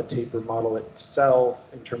sure about the taper model itself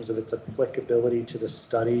in terms of its applicability to the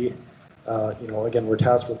study. Again, we're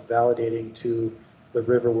tasked with validating to the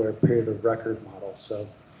Riverware period of record model. So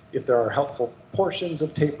if there are helpful portions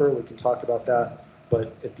of taper, we can talk about that.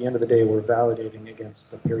 But at the end of the day, we're validating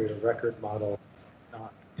against the period of record model,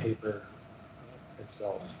 not taper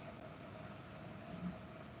itself.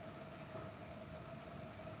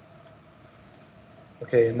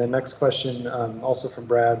 Okay, and the next question, also from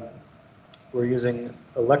Brad. We're using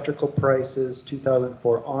electrical prices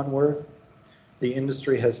 2004 onward. The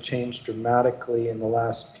industry has changed dramatically in the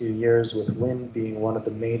last few years, with wind being one of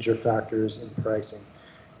the major factors in pricing.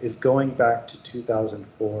 Is going back to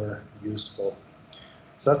 2004 useful?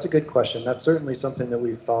 So that's a good question. That's certainly something that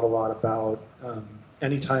we've thought a lot about.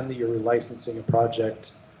 Anytime that you're licensing a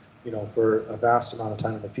project, for a vast amount of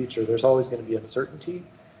time in the future, there's always going to be uncertainty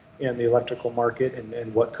in the electrical market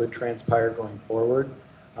and what could transpire going forward.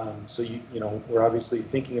 So we're obviously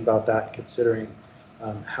thinking about that, considering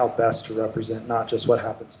how best to represent not just what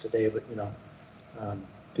happens today, but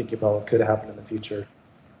thinking about what could happen in the future.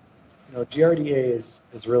 GRDA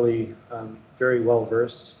is really very well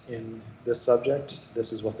versed in this subject.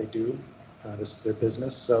 This is what they do. This is their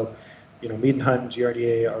business. So, Mead and Hunt and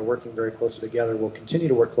GRDA are working very closely together. We'll continue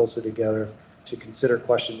to work closely together to consider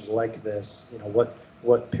questions like this.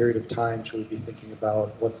 What period of time should we be thinking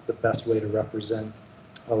about? What's the best way to represent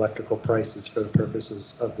electrical prices for the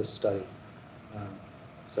purposes of this study?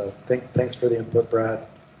 So thanks for the input, Brad.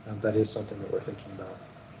 That is something that we're thinking about.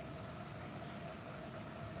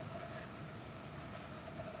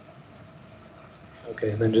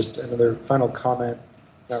 Okay, and then just another final comment,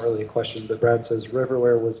 not really a question, but Brad says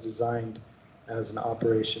Riverware was designed as an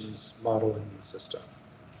operations modeling system.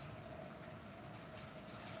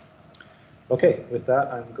 Okay, with that,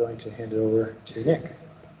 I'm going to hand it over to Nick.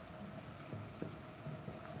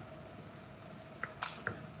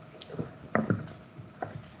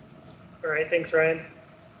 All right, thanks, Ryan.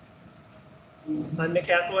 I'm Nick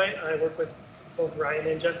Hathaway. I work with both Ryan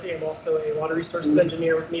and Jesse. I'm also a water resources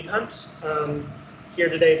engineer with Mead Hunt. Here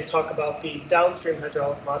today to talk about the downstream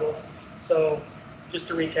hydraulic model. So just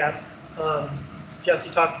to recap, Jesse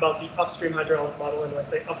talked about the upstream hydraulic model, and when I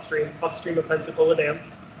say upstream of Pensacola Dam.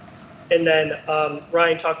 And then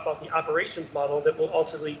Ryan talked about the operations model that we'll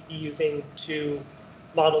ultimately be using to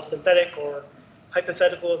model synthetic or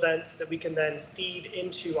hypothetical events that we can then feed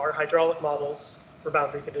into our hydraulic models for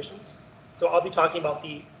boundary conditions. So I'll be talking about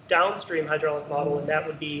the downstream hydraulic model, and that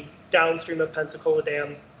would be downstream of Pensacola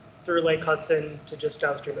Dam through Lake Hudson to just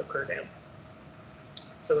downstream of Kerr Dam.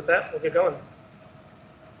 So with that, we'll get going.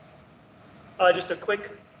 Just a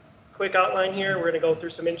quick outline here. We're going to go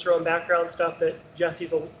through some intro and background stuff that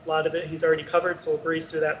Jesse's a lot of it he's already covered, so we'll breeze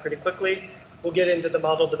through that pretty quickly. We'll get into the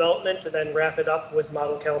model development and then wrap it up with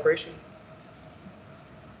model calibration.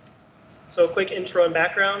 So a quick intro and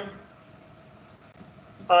background.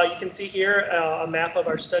 You can see here a map of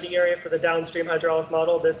our study area for the downstream hydraulic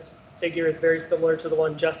model. This figure is very similar to the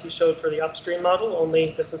one Jesse showed for the upstream model,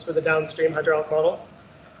 only this is for the downstream hydraulic model.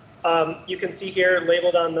 You can see here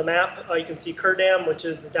labeled on the map, you can see Kerr Dam, which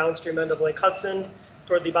is the downstream end of Lake Hudson,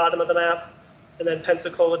 toward the bottom of the map, and then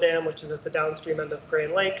Pensacola Dam, which is at the downstream end of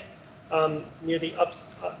Grand Lake, near the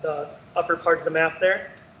upper part of the map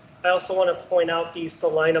there. I also want to point out the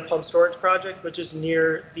Salina Pump Storage Project, which is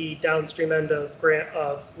near the downstream end of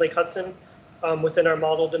Lake Hudson within our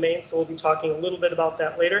model domain, so we'll be talking a little bit about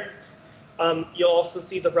that later. You'll also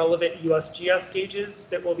see the relevant USGS gauges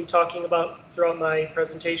that we'll be talking about throughout my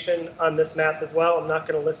presentation on this map as well. I'm not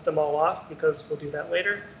going to list them all off because we'll do that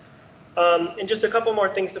later. And just a couple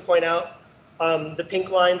more things to point out. The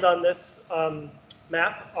pink lines on this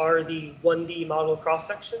map are the 1D model cross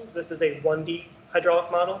sections. This is a 1D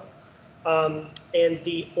hydraulic model. And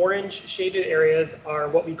the orange shaded areas are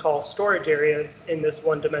what we call storage areas in this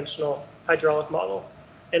one-dimensional hydraulic model.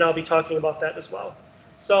 And I'll be talking about that as well.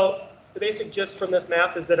 So the basic gist from this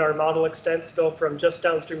map is that our model extents go from just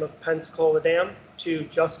downstream of Pensacola Dam to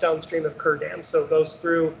just downstream of Kerr Dam. So it goes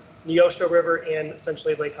through Neosho River and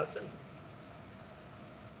essentially Lake Hudson.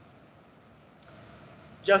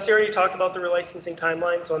 Jesse already talked about the relicensing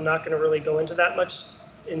timeline, so I'm not going to really go into that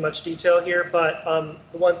in much detail here. But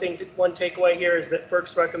the one takeaway here is that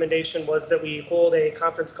FERC's recommendation was that we hold a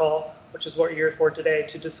conference call, which is what you're here for today,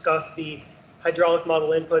 to discuss the hydraulic model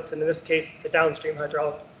inputs, and in this case, the downstream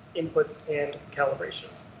hydraulic inputs and calibration.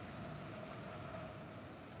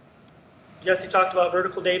 Jesse talked about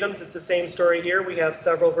vertical datums. It's the same story here. We have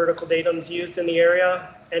several vertical datums used in the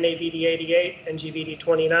area, NAVD 88, NGVD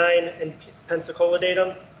 29, and Pensacola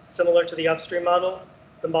datum, similar to the upstream model.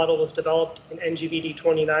 The model was developed in NGVD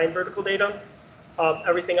 29 vertical datum.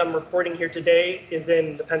 Everything I'm reporting here today is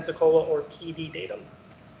in the Pensacola or PD datum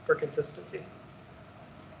for consistency.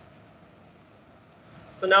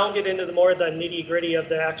 So now we'll get into the nitty-gritty of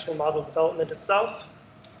the actual model development itself.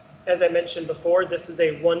 As I mentioned before, this is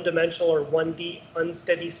a one-dimensional or 1D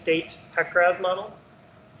unsteady state HEC-RAS model.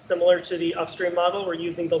 Similar to the upstream model, we're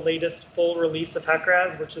using the latest full release of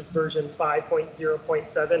HEC-RAS, which is version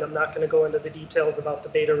 5.0.7. I'm not going to go into the details about the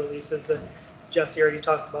beta releases. The Jesse already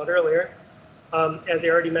talked about earlier. As I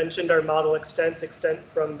already mentioned, our model extend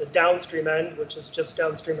from the downstream end, which is just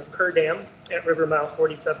downstream of Kerr Dam at river mile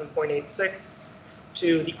 47.86,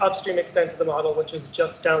 to the upstream extent of the model, which is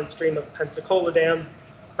just downstream of Pensacola Dam,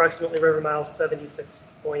 approximately river mile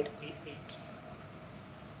 76.88.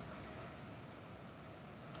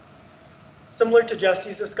 Similar to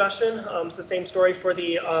Jesse's discussion, it's the same story for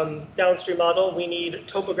the downstream model. We need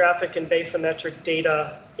topographic and bathymetric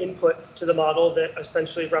data inputs to the model that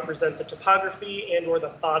essentially represent the topography and or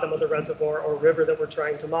the bottom of the reservoir or river that we're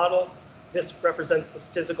trying to model. This represents the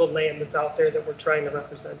physical land that's out there that we're trying to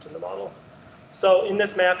represent in the model. So in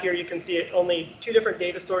this map here, you can see only two different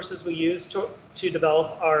data sources we use to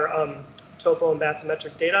develop our topo and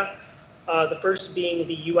bathymetric data. The first being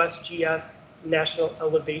the USGS National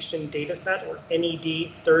Elevation Data Set, or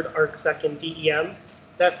NED, third arcsecond DEM.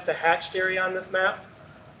 That's the hatched area on this map.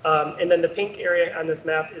 And then the pink area on this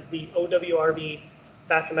map is the OWRB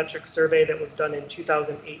bathymetric survey that was done in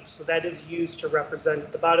 2008. So that is used to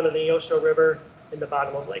represent the bottom of the Neosho River and the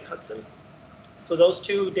bottom of Lake Hudson. So those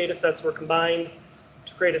two data sets were combined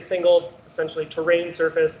to create a single, essentially, terrain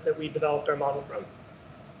surface that we developed our model from.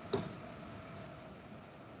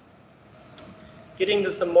 Getting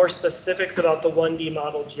to some more specifics about the 1D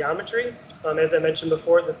model geometry. As I mentioned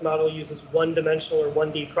before, this model uses one-dimensional or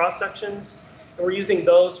 1D cross-sections, and we're using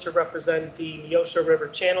those to represent the Neosho River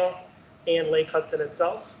channel and Lake Hudson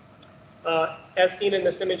itself. As seen in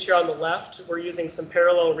this image here on the left, we're using some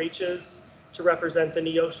parallel reaches to represent the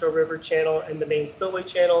Neosho River channel and the main spillway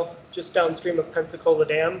channel just downstream of Pensacola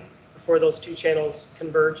Dam before those two channels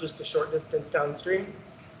converge just a short distance downstream.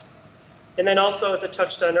 And then also, as I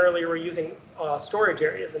touched on earlier, we're using storage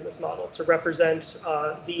areas in this model to represent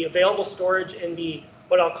the available storage in the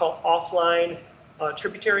what I'll call offline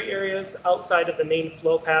tributary areas outside of the main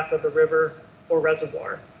flow path of the river or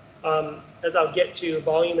reservoir. As I'll get to,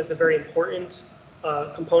 volume is a very important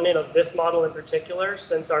component of this model in particular,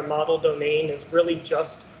 since our model domain is really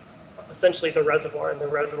just essentially the reservoir, and the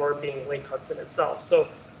reservoir being Lake Hudson itself. So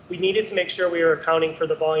we needed to make sure we were accounting for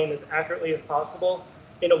the volume as accurately as possible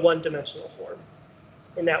in a one-dimensional form.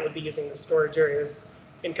 And that would be using the storage areas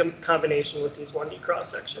in combination with these 1D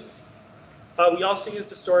cross-sections. We also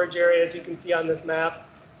used a storage area, as you can see on this map,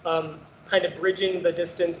 kind of bridging the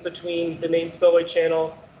distance between the main spillway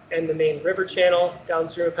channel and the main river channel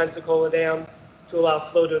downstream of Pensacola Dam to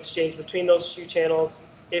allow flow to exchange between those two channels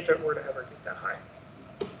if it were to ever get that high.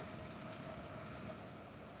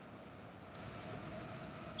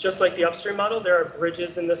 Just like the upstream model, there are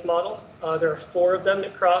bridges in this model. There are 4 of them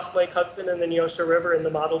that cross Lake Hudson and the Neosho River in the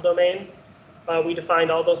model domain. We defined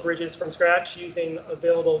all those bridges from scratch using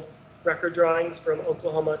available record drawings from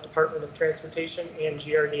Oklahoma Department of Transportation and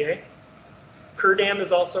GRDA. Kerr Dam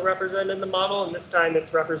is also represented in the model, and this time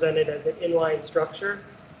it's represented as an inline structure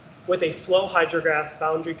with a flow hydrograph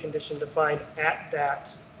boundary condition defined at that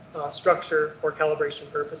structure for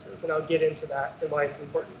calibration purposes. And I'll get into that and why it's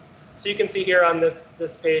important. So you can see here on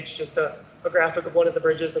this page just a graphic of one of the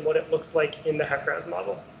bridges and what it looks like in the HEC-RAS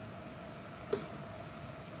model.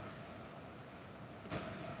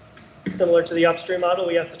 Similar to the upstream model,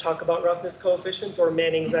 we have to talk about roughness coefficients, or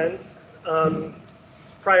Manning's ends.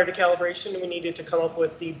 Prior to calibration, we needed to come up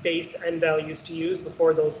with the base end values to use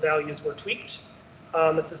before those values were tweaked.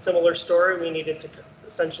 It's a similar story. We needed to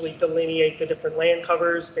essentially delineate the different land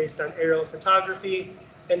covers based on aerial photography,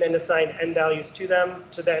 and then assign end values to them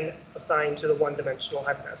to then assign to the one-dimensional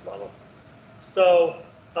HEC-RAS model. So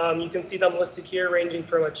you can see them listed here, ranging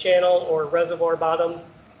from a channel or reservoir bottom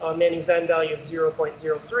Manning's end value of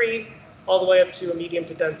 0.03, all the way up to a medium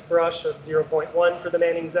to dense brush of 0.1 for the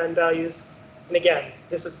Manning's end values. And again,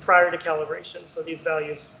 this is prior to calibration, so these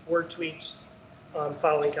values were tweaked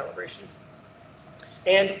following calibration.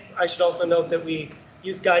 And I should also note that we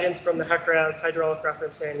use guidance from the HEC-RAS Hydraulic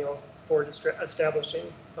Reference Manual for establishing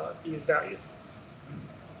these values.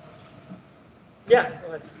 Yeah, go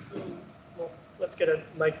ahead. Well, let's get a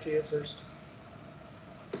mic to you first.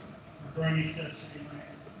 Bernie said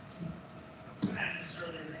I asked this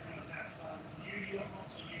earlier, kind of passed on. You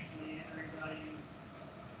also use the meandering value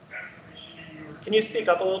calculation in your. Can you speak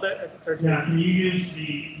up a little bit? Yeah, can you use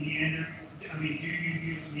the meandering? I mean, do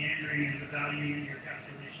you use meandering as a value in your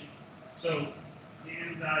calculation? So the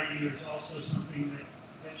end value is also something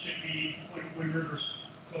that should be, when rivers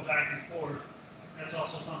go back and forth, that's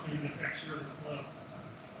also something that affects river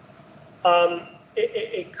flow.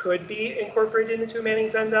 It could be incorporated into a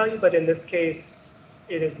Manning's end value, but in this case,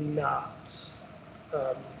 it is not.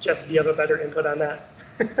 Jess, do you have a better input on that?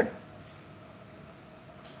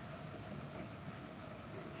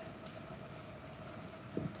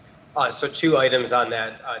 So 2 items on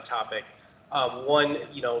that topic. One,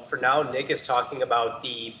 for now, Nick is talking about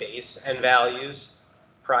the base N values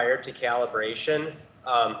prior to calibration.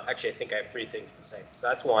 Actually, I think I have 3 things to say. So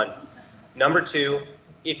that's one. Number 2,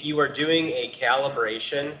 if you are doing a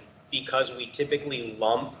calibration, because we typically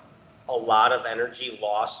lump a lot of energy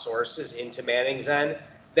loss sources into Manning's N,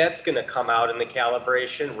 that's going to come out in the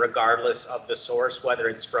calibration regardless of the source, whether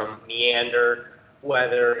it's from meander,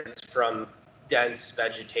 whether it's from dense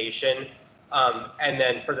vegetation. And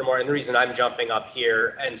then furthermore, and the reason I'm jumping up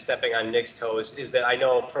here and stepping on Nick's toes is that I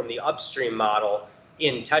know from the upstream model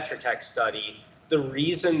in Tetra Tech study, the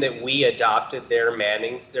reason that we adopted their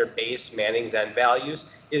base Manning's N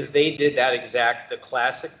values is they did the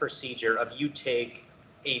classic procedure of you take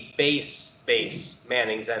a base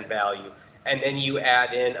Manning's N value, and then you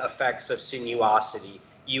add in effects of sinuosity,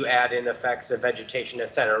 you add in effects of vegetation,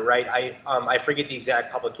 et cetera, right? I forget the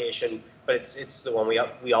exact publication, but it's the one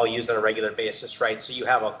we all use on a regular basis, right? So you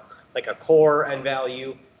have a core N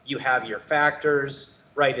value, you have your factors,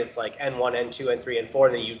 right? It's like N1, N2, N3, N4,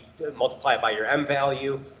 and then you multiply it by your M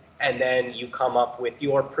value, and then you come up with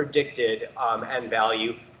your predicted N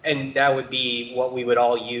value, and that would be what we would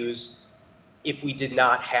all use if we did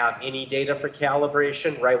not have any data for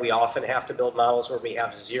calibration, right? We often have to build models where we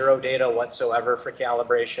have 0 data whatsoever for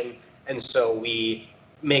calibration, and so we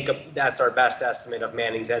that's our best estimate of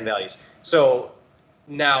Manning's N values. So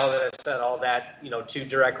now that I've said all that, to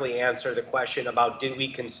directly answer the question about did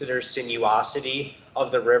we consider sinuosity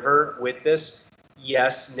of the river with this,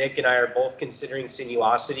 yes, Nick and I are both considering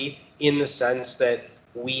sinuosity in the sense that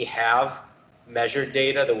we have measured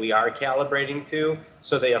data that we are calibrating to.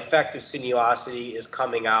 So the effect of sinuosity is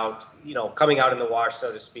coming out in the wash,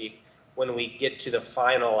 so to speak, when we get to the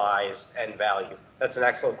finalized N value. That's an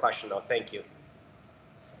excellent question, though. Thank you.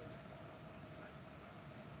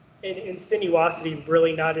 And sinuosity is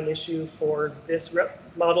really not an issue for this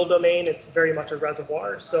model domain. It's very much a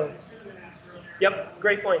reservoir. So, yep,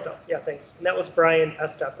 great point, though. Yeah, thanks. And that was Brian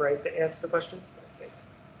Estep, right, that answered the question? Thanks.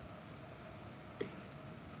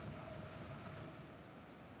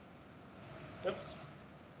 Oops.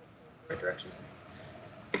 Right direction.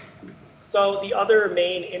 So the other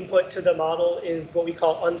main input to the model is what we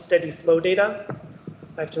call unsteady flow data.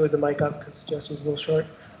 I have to move the mic up because Jesse's a little short.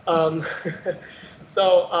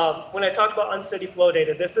 So when I talk about unsteady flow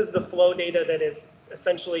data, this is the flow data that is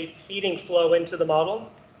essentially feeding flow into the model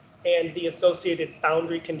and the associated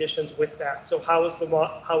boundary conditions with that. So how is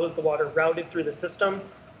the water routed through the system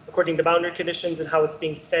according to boundary conditions and how it's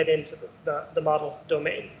being fed into the model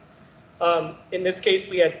domain. In this case,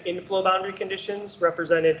 we had inflow boundary conditions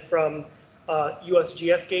represented from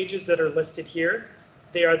USGS gauges that are listed here.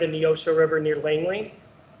 They are the Neosho River near Langley,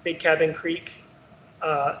 Big Cabin Creek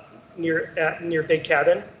near Big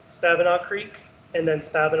Cabin, Spavinaw Creek, and then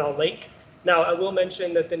Spavinaw Lake. Now, I will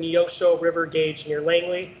mention that the Neosho River gauge near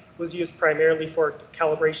Langley was used primarily for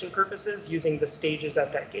calibration purposes using the stages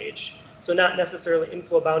at that gauge. So not necessarily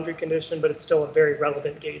inflow boundary condition, but it's still a very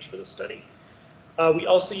relevant gauge for the study. We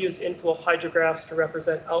also use inflow hydrographs to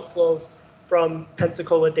represent outflows from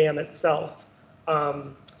Pensacola Dam itself.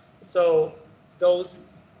 So those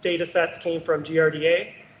data sets came from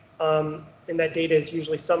GRDA, and that data is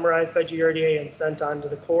usually summarized by GRDA and sent on to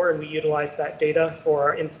the Corps, and we utilize that data for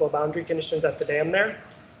our inflow boundary conditions at the dam there.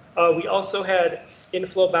 We also had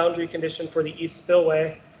inflow boundary condition for the East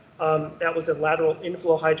Spillway. That was a lateral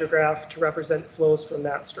inflow hydrograph to represent flows from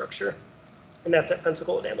that structure, and that's at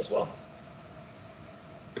Pensacola Dam as well.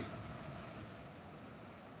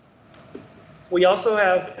 We also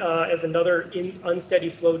have, as another unsteady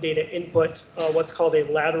flow data input, what's called a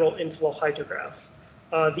lateral inflow hydrograph.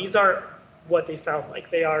 These are what they sound like.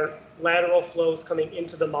 They are lateral flows coming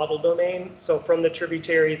into the model domain, so from the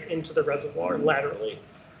tributaries into the reservoir laterally.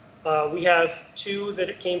 We have 2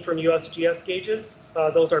 that came from USGS gauges.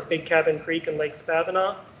 Those are Big Cabin Creek and Lake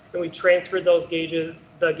Spavinaw, and we transferred those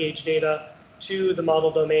gauge data to the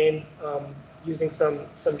model domain using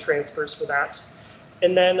some transfers for that.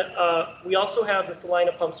 And then we also have the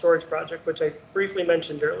Salina Pump Storage Project, which I briefly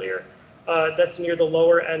mentioned earlier. That's near the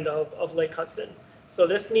lower end of Lake Hudson. So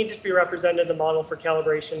this needs to be represented in the model for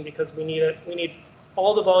calibration because we need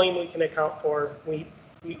all the volume we can account for. We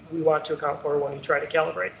want to account for when we try to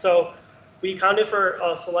calibrate. So we accounted for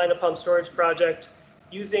Salina Pump Storage Project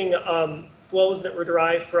using flows that were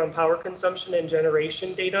derived from power consumption and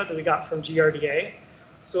generation data that we got from GRDA.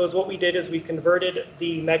 So what we did is we converted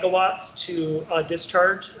the megawatts to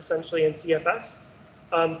discharge, essentially in CFS,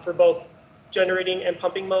 for both generating and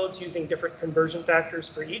pumping modes using different conversion factors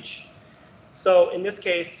for each. So in this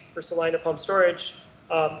case, for Salina Pump Storage,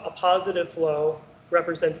 a positive flow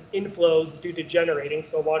represents inflows due to generating,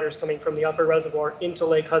 so water is coming from the upper reservoir into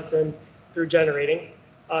Lake Hudson through generating.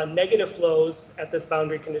 Negative flows at this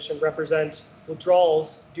boundary condition represent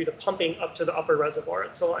withdrawals due to pumping up to the upper reservoir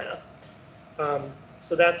at Salina.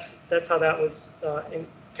 So that's how that was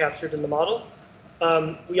captured in the model.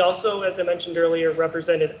 We also, as I mentioned earlier,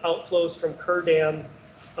 represented outflows from Kerr Dam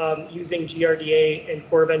using GRDA and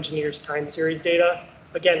Corps of Engineers time series data.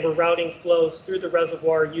 Again, we're routing flows through the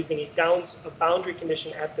reservoir using a boundary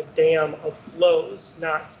condition at the dam of flows,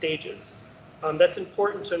 not stages. That's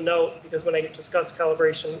important to note because when I discuss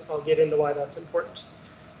calibration, I'll get into why that's important.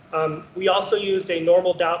 We also used a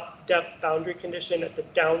normal depth boundary condition at the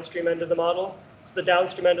downstream end of the model. So the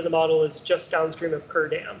downstream end of the model is just downstream of Kerr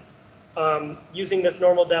Dam. Using this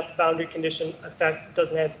normal depth boundary condition effect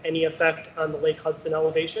doesn't have any effect on the Lake Hudson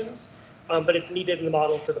elevations, but it's needed in the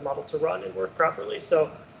model for the model to run and work properly.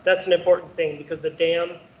 So that's an important thing because the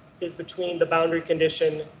dam is between the boundary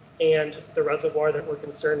condition and the reservoir that we're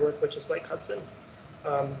concerned with, which is Lake Hudson.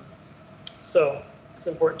 So it's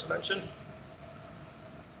important to mention.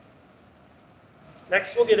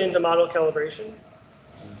 Next, we'll get into model calibration.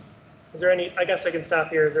 Is there any, I guess I can stop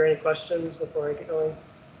here. Is there any questions before I get going?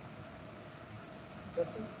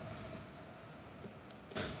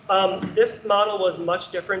 This model was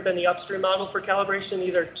much different than the upstream model for calibration.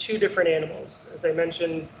 These are two different animals. As I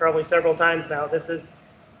mentioned probably several times now, this is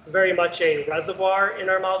very much a reservoir in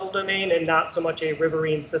our model domain and not so much a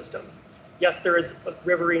riverine system. Yes, there is a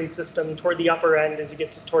riverine system toward the upper end as you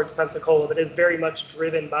get towards Pensacola, but it's very much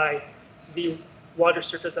driven by the water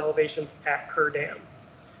surface elevations at Kerr Dam.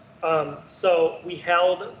 So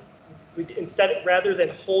instead, rather than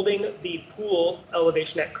holding the pool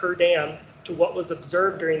elevation at Kerr Dam to what was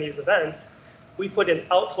observed during these events, we put an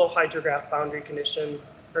outflow hydrograph boundary condition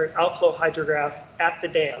or an outflow hydrograph at the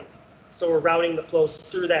dam. So we're routing the flows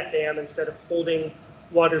through that dam instead of holding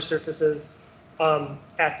water surfaces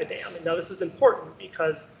at the dam. And now this is important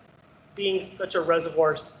because being such a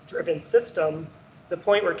reservoir-driven system, the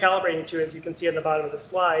point we're calibrating to, as you can see at the bottom of the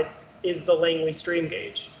slide, is the Langley stream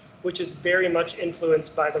gauge, which is very much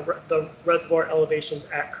influenced by the reservoir elevations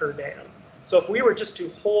at Kerr Dam. So if we were just to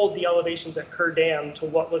hold the elevations at Kerr Dam to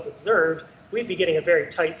what was observed, we'd be getting a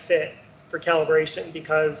very tight fit for calibration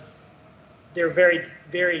because they're very,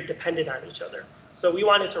 very dependent on each other. So we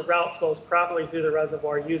wanted to route flows properly through the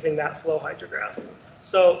reservoir using that flow hydrograph.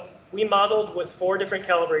 So we modeled with 4 different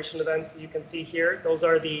calibration events that you can see here. Those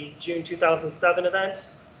are the June 2007 event,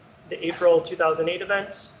 the April 2008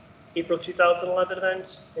 event, April 2011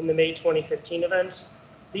 event, and the May 2015 event.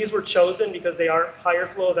 These were chosen because they are higher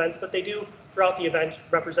flow events, but they do, throughout the event,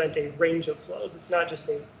 represent a range of flows. It's not just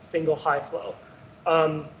a single high flow.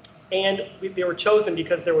 And they were chosen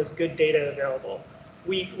because there was good data available.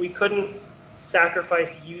 We couldn't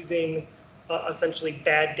sacrifice using essentially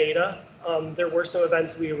bad data. There were some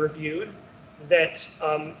events we reviewed that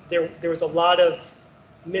there was a lot of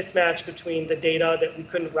mismatch between the data that we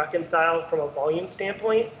couldn't reconcile from a volume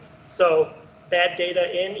standpoint. So bad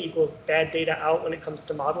data in equals bad data out when it comes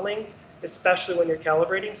to modeling, especially when you're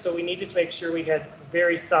calibrating. So we needed to make sure we had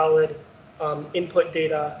very solid input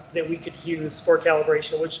data that we could use for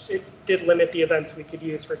calibration, which it did limit the events we could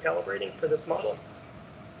use for calibrating for this model.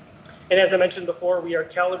 And as I mentioned before, we are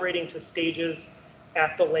calibrating to stages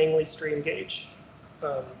at the Langley stream gauge.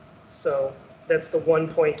 So that's the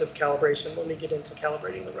one point of calibration when we get into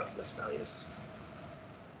calibrating the roughness values.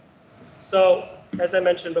 So as I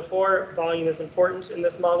mentioned before, volume is important in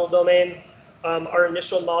this model domain. Our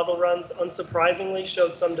initial model runs, unsurprisingly,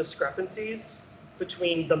 showed some discrepancies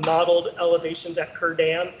between the modeled elevations at Kerr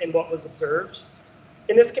Dam and what was observed.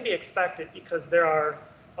 And this can be expected because there are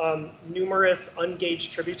numerous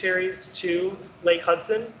ungauged tributaries to Lake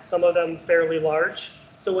Hudson, some of them fairly large.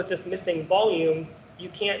 So with this missing volume, you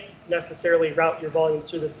can't necessarily route your volumes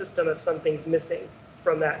through the system if something's missing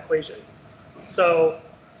from that equation. So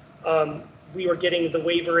we were getting the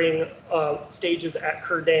wavering stages at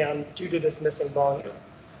Kerr Dam due to this missing volume.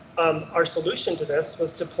 Our solution to this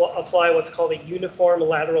was to apply what's called a uniform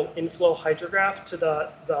lateral inflow hydrograph to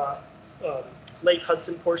the Lake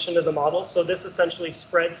Hudson portion of the model. So this essentially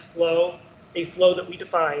spreads a flow that we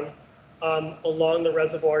define along the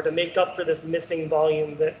reservoir to make up for this missing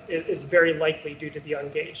volume that is very likely due to the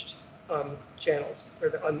ungauged channels or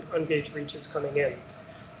the ungauged reaches coming in.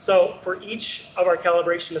 So for each of our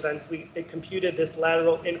calibration events, it computed this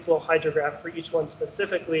lateral inflow hydrograph for each one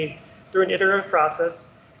specifically through an iterative process.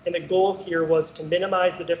 And the goal here was to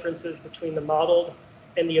minimize the differences between the modeled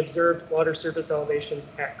and the observed water surface elevations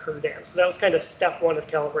at Kerr Dam. So that was kind of step 1 of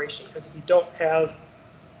calibration, because if you don't have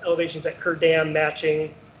elevations at Kerr Dam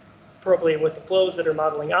matching appropriately with the flows that are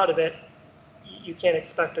modeling out of it, you can't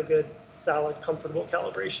expect a good, solid, comfortable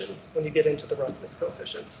calibration when you get into the roughness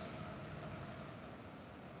coefficients.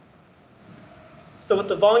 So with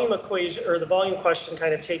the volume equation, or the volume question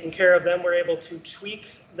kind of taken care of, then we're able to tweak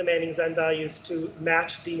the Manning's N values to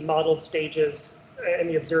match the modeled stages and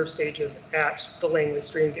the observed stages at the Langley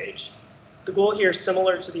stream gauge. The goal here,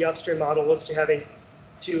 similar to the upstream model, was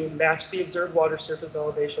to match the observed water surface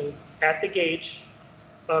elevations at the gauge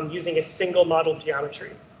using a single model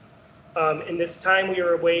geometry. In this time, we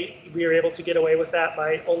were able to get away with that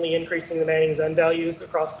by only increasing the Manning's N values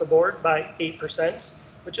across the board by 8%,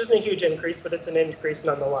 which isn't a huge increase, but it's an increase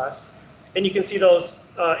nonetheless. And you can see those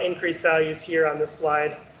increased values here on this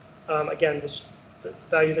slide. Again, the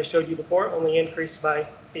values I showed you before only increased by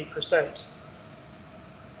 8%.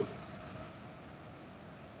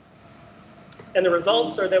 And the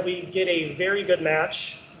results are that we get a very good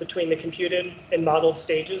match between the computed and modeled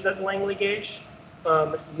stages at the Langley gauge,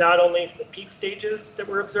 not only for the peak stages that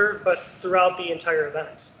were observed, but throughout the entire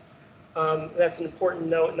event. That's an important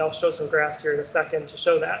note, and I'll show some graphs here in a second to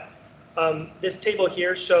show that. This table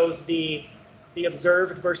here shows the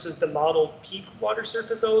observed versus the modeled peak water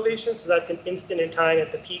surface elevation. So that's an instant in time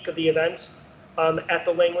at the peak of the event at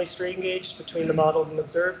the Langley stream gauge between the modeled and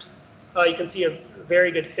observed. You can see a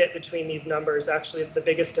very good fit between these numbers. Actually, the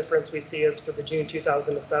biggest difference we see is for the June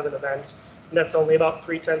 2007 event, and that's only about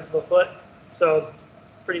 0.3 of a foot. So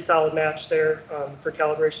pretty solid match there for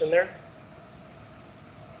calibration there.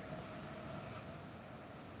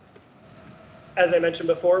 As I mentioned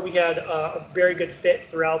before, we had a very good fit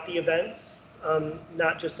throughout the events,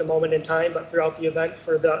 not just a moment in time, but throughout the event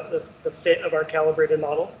for the fit of our calibrated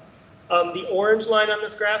model. The orange line on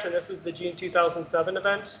this graph, and this is the June 2007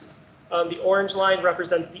 event, the orange line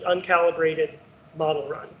represents the uncalibrated model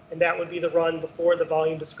run, and that would be the run before the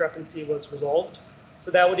volume discrepancy was resolved.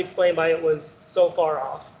 So that would explain why it was so far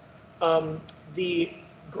off. The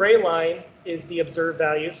gray line is the observed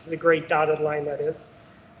values, the gray dotted line that is.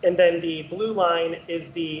 And then the blue line is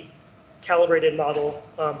the calibrated model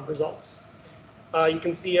results. You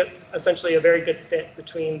can see essentially a very good fit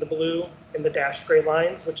between the blue and the dashed gray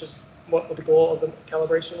lines, which is what the goal of the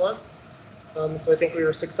calibration was. So I think we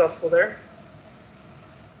were successful there.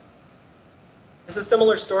 It's a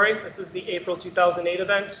similar story. This is the April 2008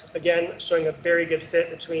 event, again, showing a very good fit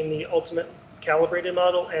between the ultimate calibrated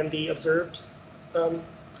model and the observed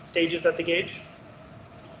stages at the gauge.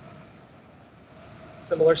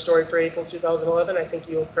 Similar story for April 2011. I think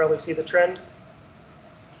you'll probably see the trend.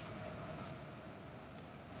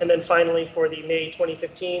 And then finally, for the May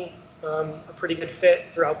 2015, a pretty good fit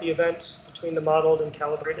throughout the event between the modeled and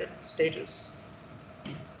calibrated stages.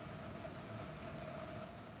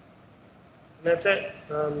 And that's it.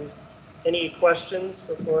 Any questions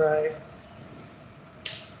before I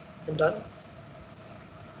am done?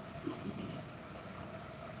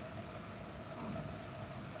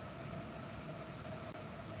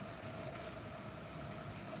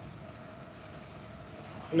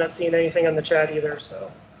 I'm not seeing anything on the chat either, so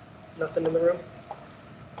nothing in the room.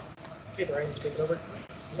 Okay, Brian, you take it over.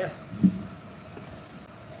 Yeah.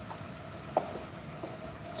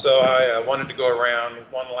 So I wanted to go around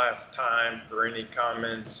one last time for any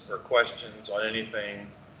comments or questions on anything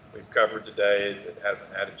we've covered today that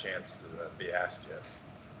hasn't had a chance to be asked yet.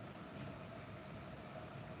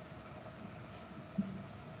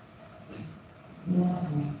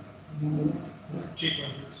 Chief,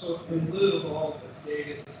 so in lieu of all the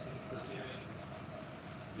data that's been presented,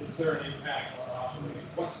 is there an impact on operating?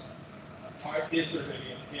 Is there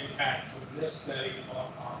any impact from this study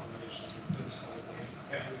on operations in Pensacola?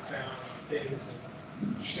 Have we found things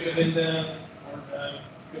that should have been done or done,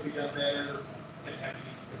 could be done better? And have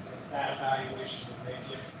that evaluation been made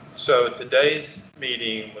yet? So today's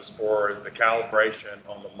meeting was for the calibration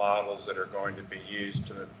on the models that are going to be used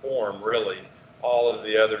to inform really all of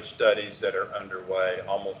the other studies that are underway.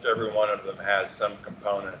 Almost every one of them has some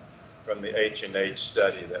component from the H&H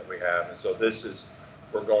study that we have. And so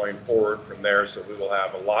we're going forward from there. So we will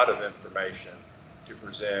have a lot of information to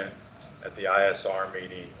present at the ISR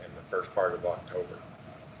meeting in the first part of October.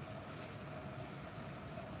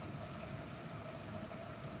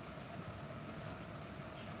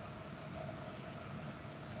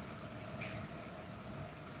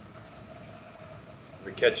 Did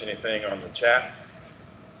we catch anything on the chat?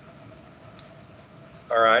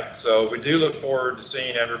 All right, so we do look forward to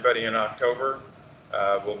seeing everybody in October.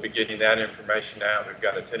 We'll be getting that information out. We've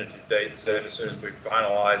got a tentative date set. As soon as we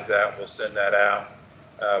finalize that, we'll send that out.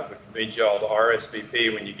 We need you all to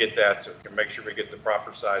RSVP when you get that, so we can make sure we get the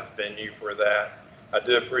proper size venue for that. I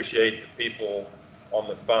do appreciate the people on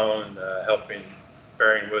the phone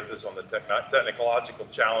bearing with us on the technological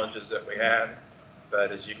challenges that we had.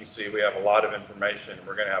 But as you can see, we have a lot of information.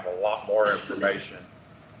 We're going to have a lot more information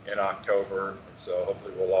in October. And so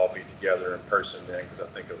hopefully we'll all be together in person then, because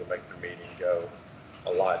I think it'll make the meeting go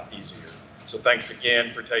a lot easier. So thanks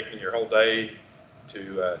again for taking your whole day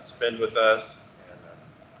to spend with us and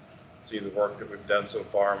see the work that we've done so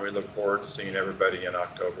far. And we look forward to seeing everybody in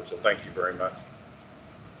October. So thank you very much.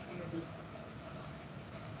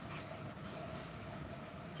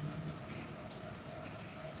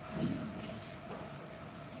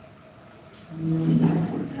 Mm-hmm.